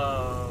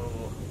no.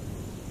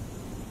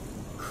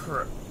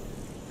 Crows.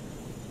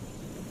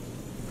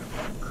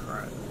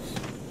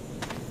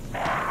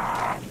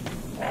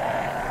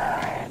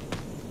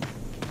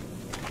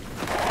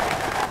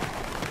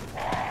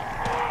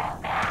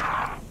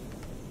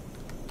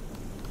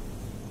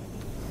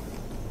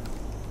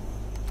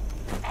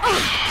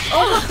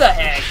 Oh, what the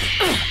heck?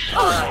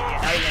 Oh,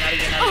 not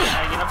again.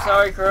 I'm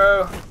sorry,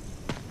 Crow.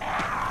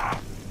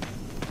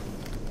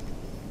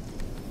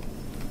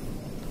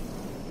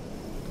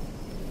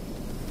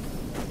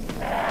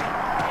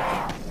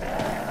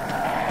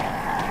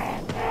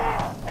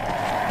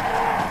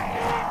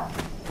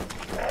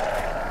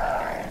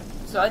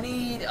 So I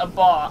need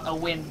a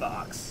wind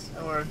box,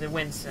 or the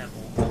wind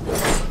symbol.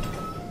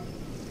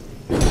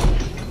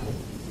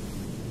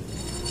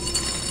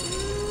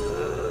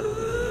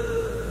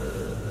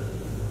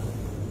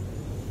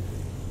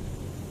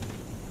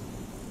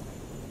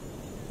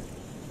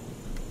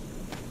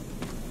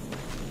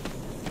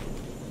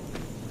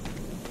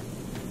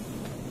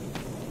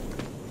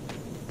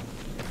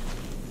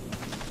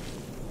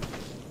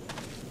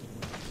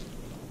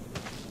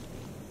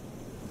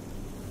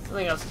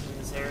 Something else is in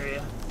this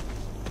area.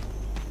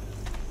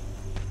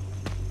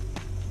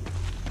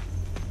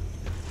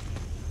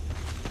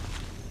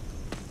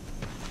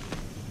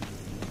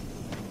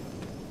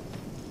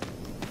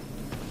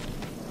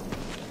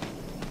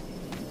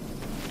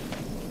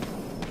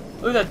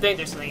 Ooh, I think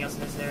there's something else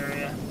in this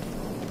area.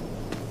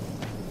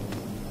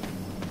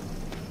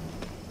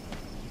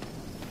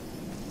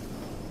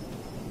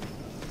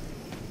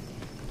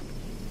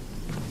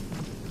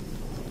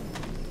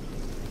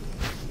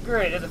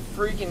 Great, there's a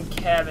freaking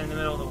cabin in the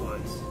middle of the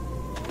woods.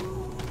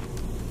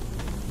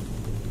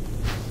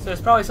 So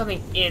there's probably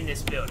something in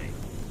this building.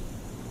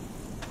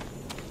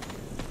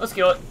 Let's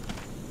kill it.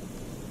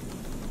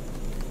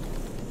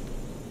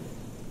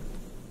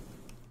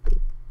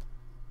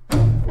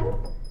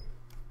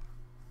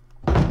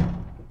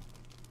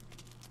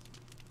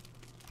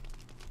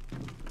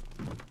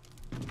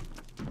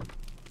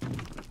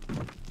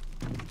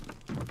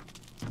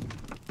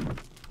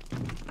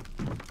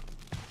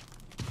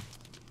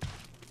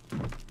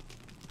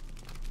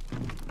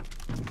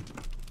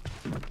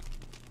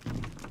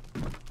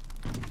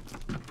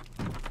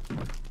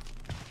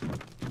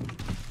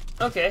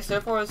 Okay, so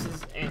far this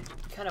is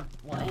kind of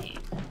lame.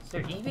 Is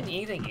there even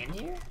anything in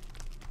here?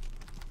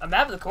 A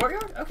map of the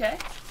courtyard? Okay.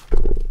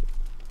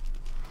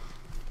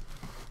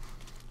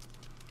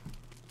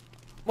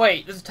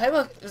 Wait, there's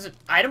an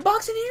item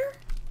box in here?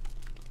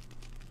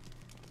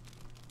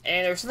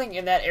 And there's something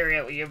in that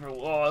area we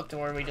overlooked,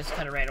 or we just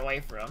kind of ran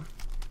away from.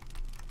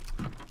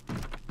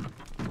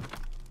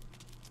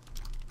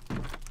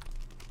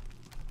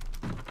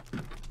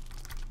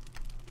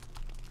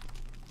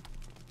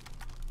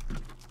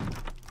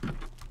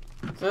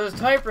 So there's a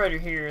typewriter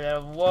here that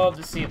I'd love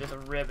to see if there's a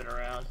ribbon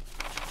around.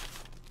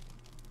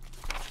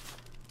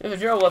 There's a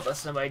journal left by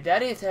somebody.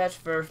 Daddy attached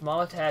first,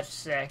 Mom attached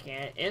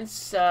second.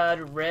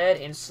 Inside, red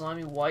and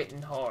slimy, white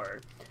and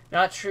hard.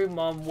 Not true,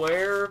 Mom.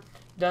 Where?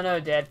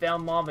 Dunno, Dad.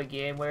 Found Mom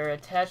again. Where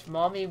attached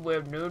Mommy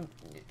where no...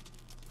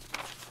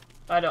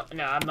 I'm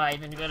not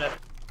even gonna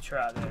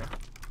try there.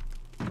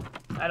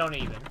 I don't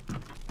even.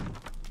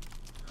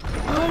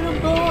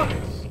 Item box!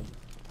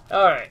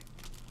 Alright.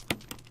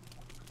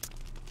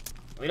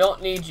 We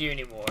don't need you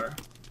anymore.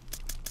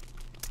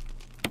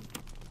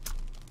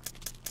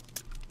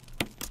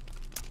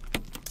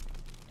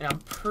 And I'm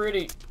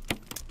pretty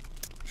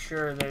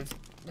sure there's...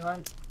 I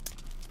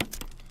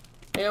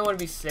think I want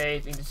to be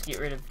safe and just get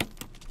rid of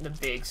the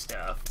big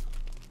stuff.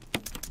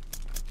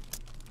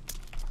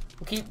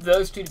 We'll keep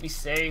those two to be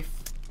safe.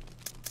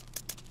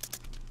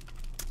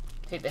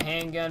 Take the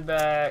handgun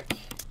back.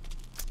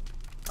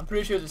 I'm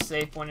pretty sure there's a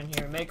safe one in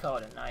here. We may call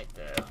it a night,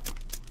 though.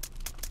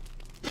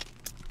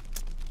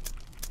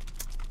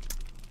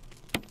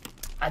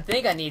 I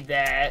think I need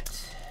that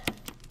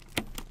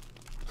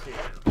too.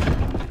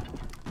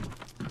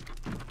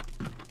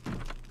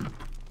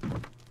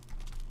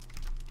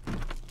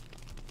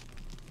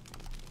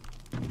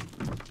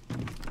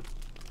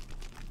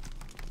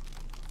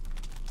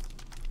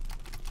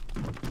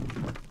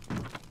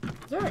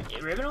 Is there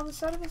a ribbon on the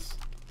side of this?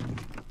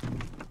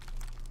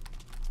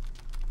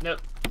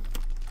 Nope.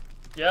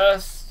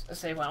 Just a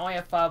save one. I only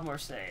have 5 more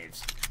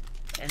saves.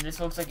 And this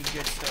looks like a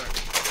good start.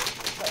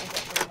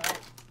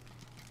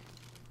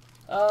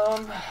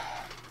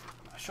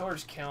 My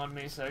shoulder's killing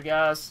me, so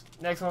guys,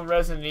 next one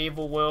Resident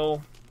Evil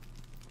will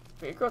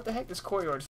figure out what the heck this courtyard's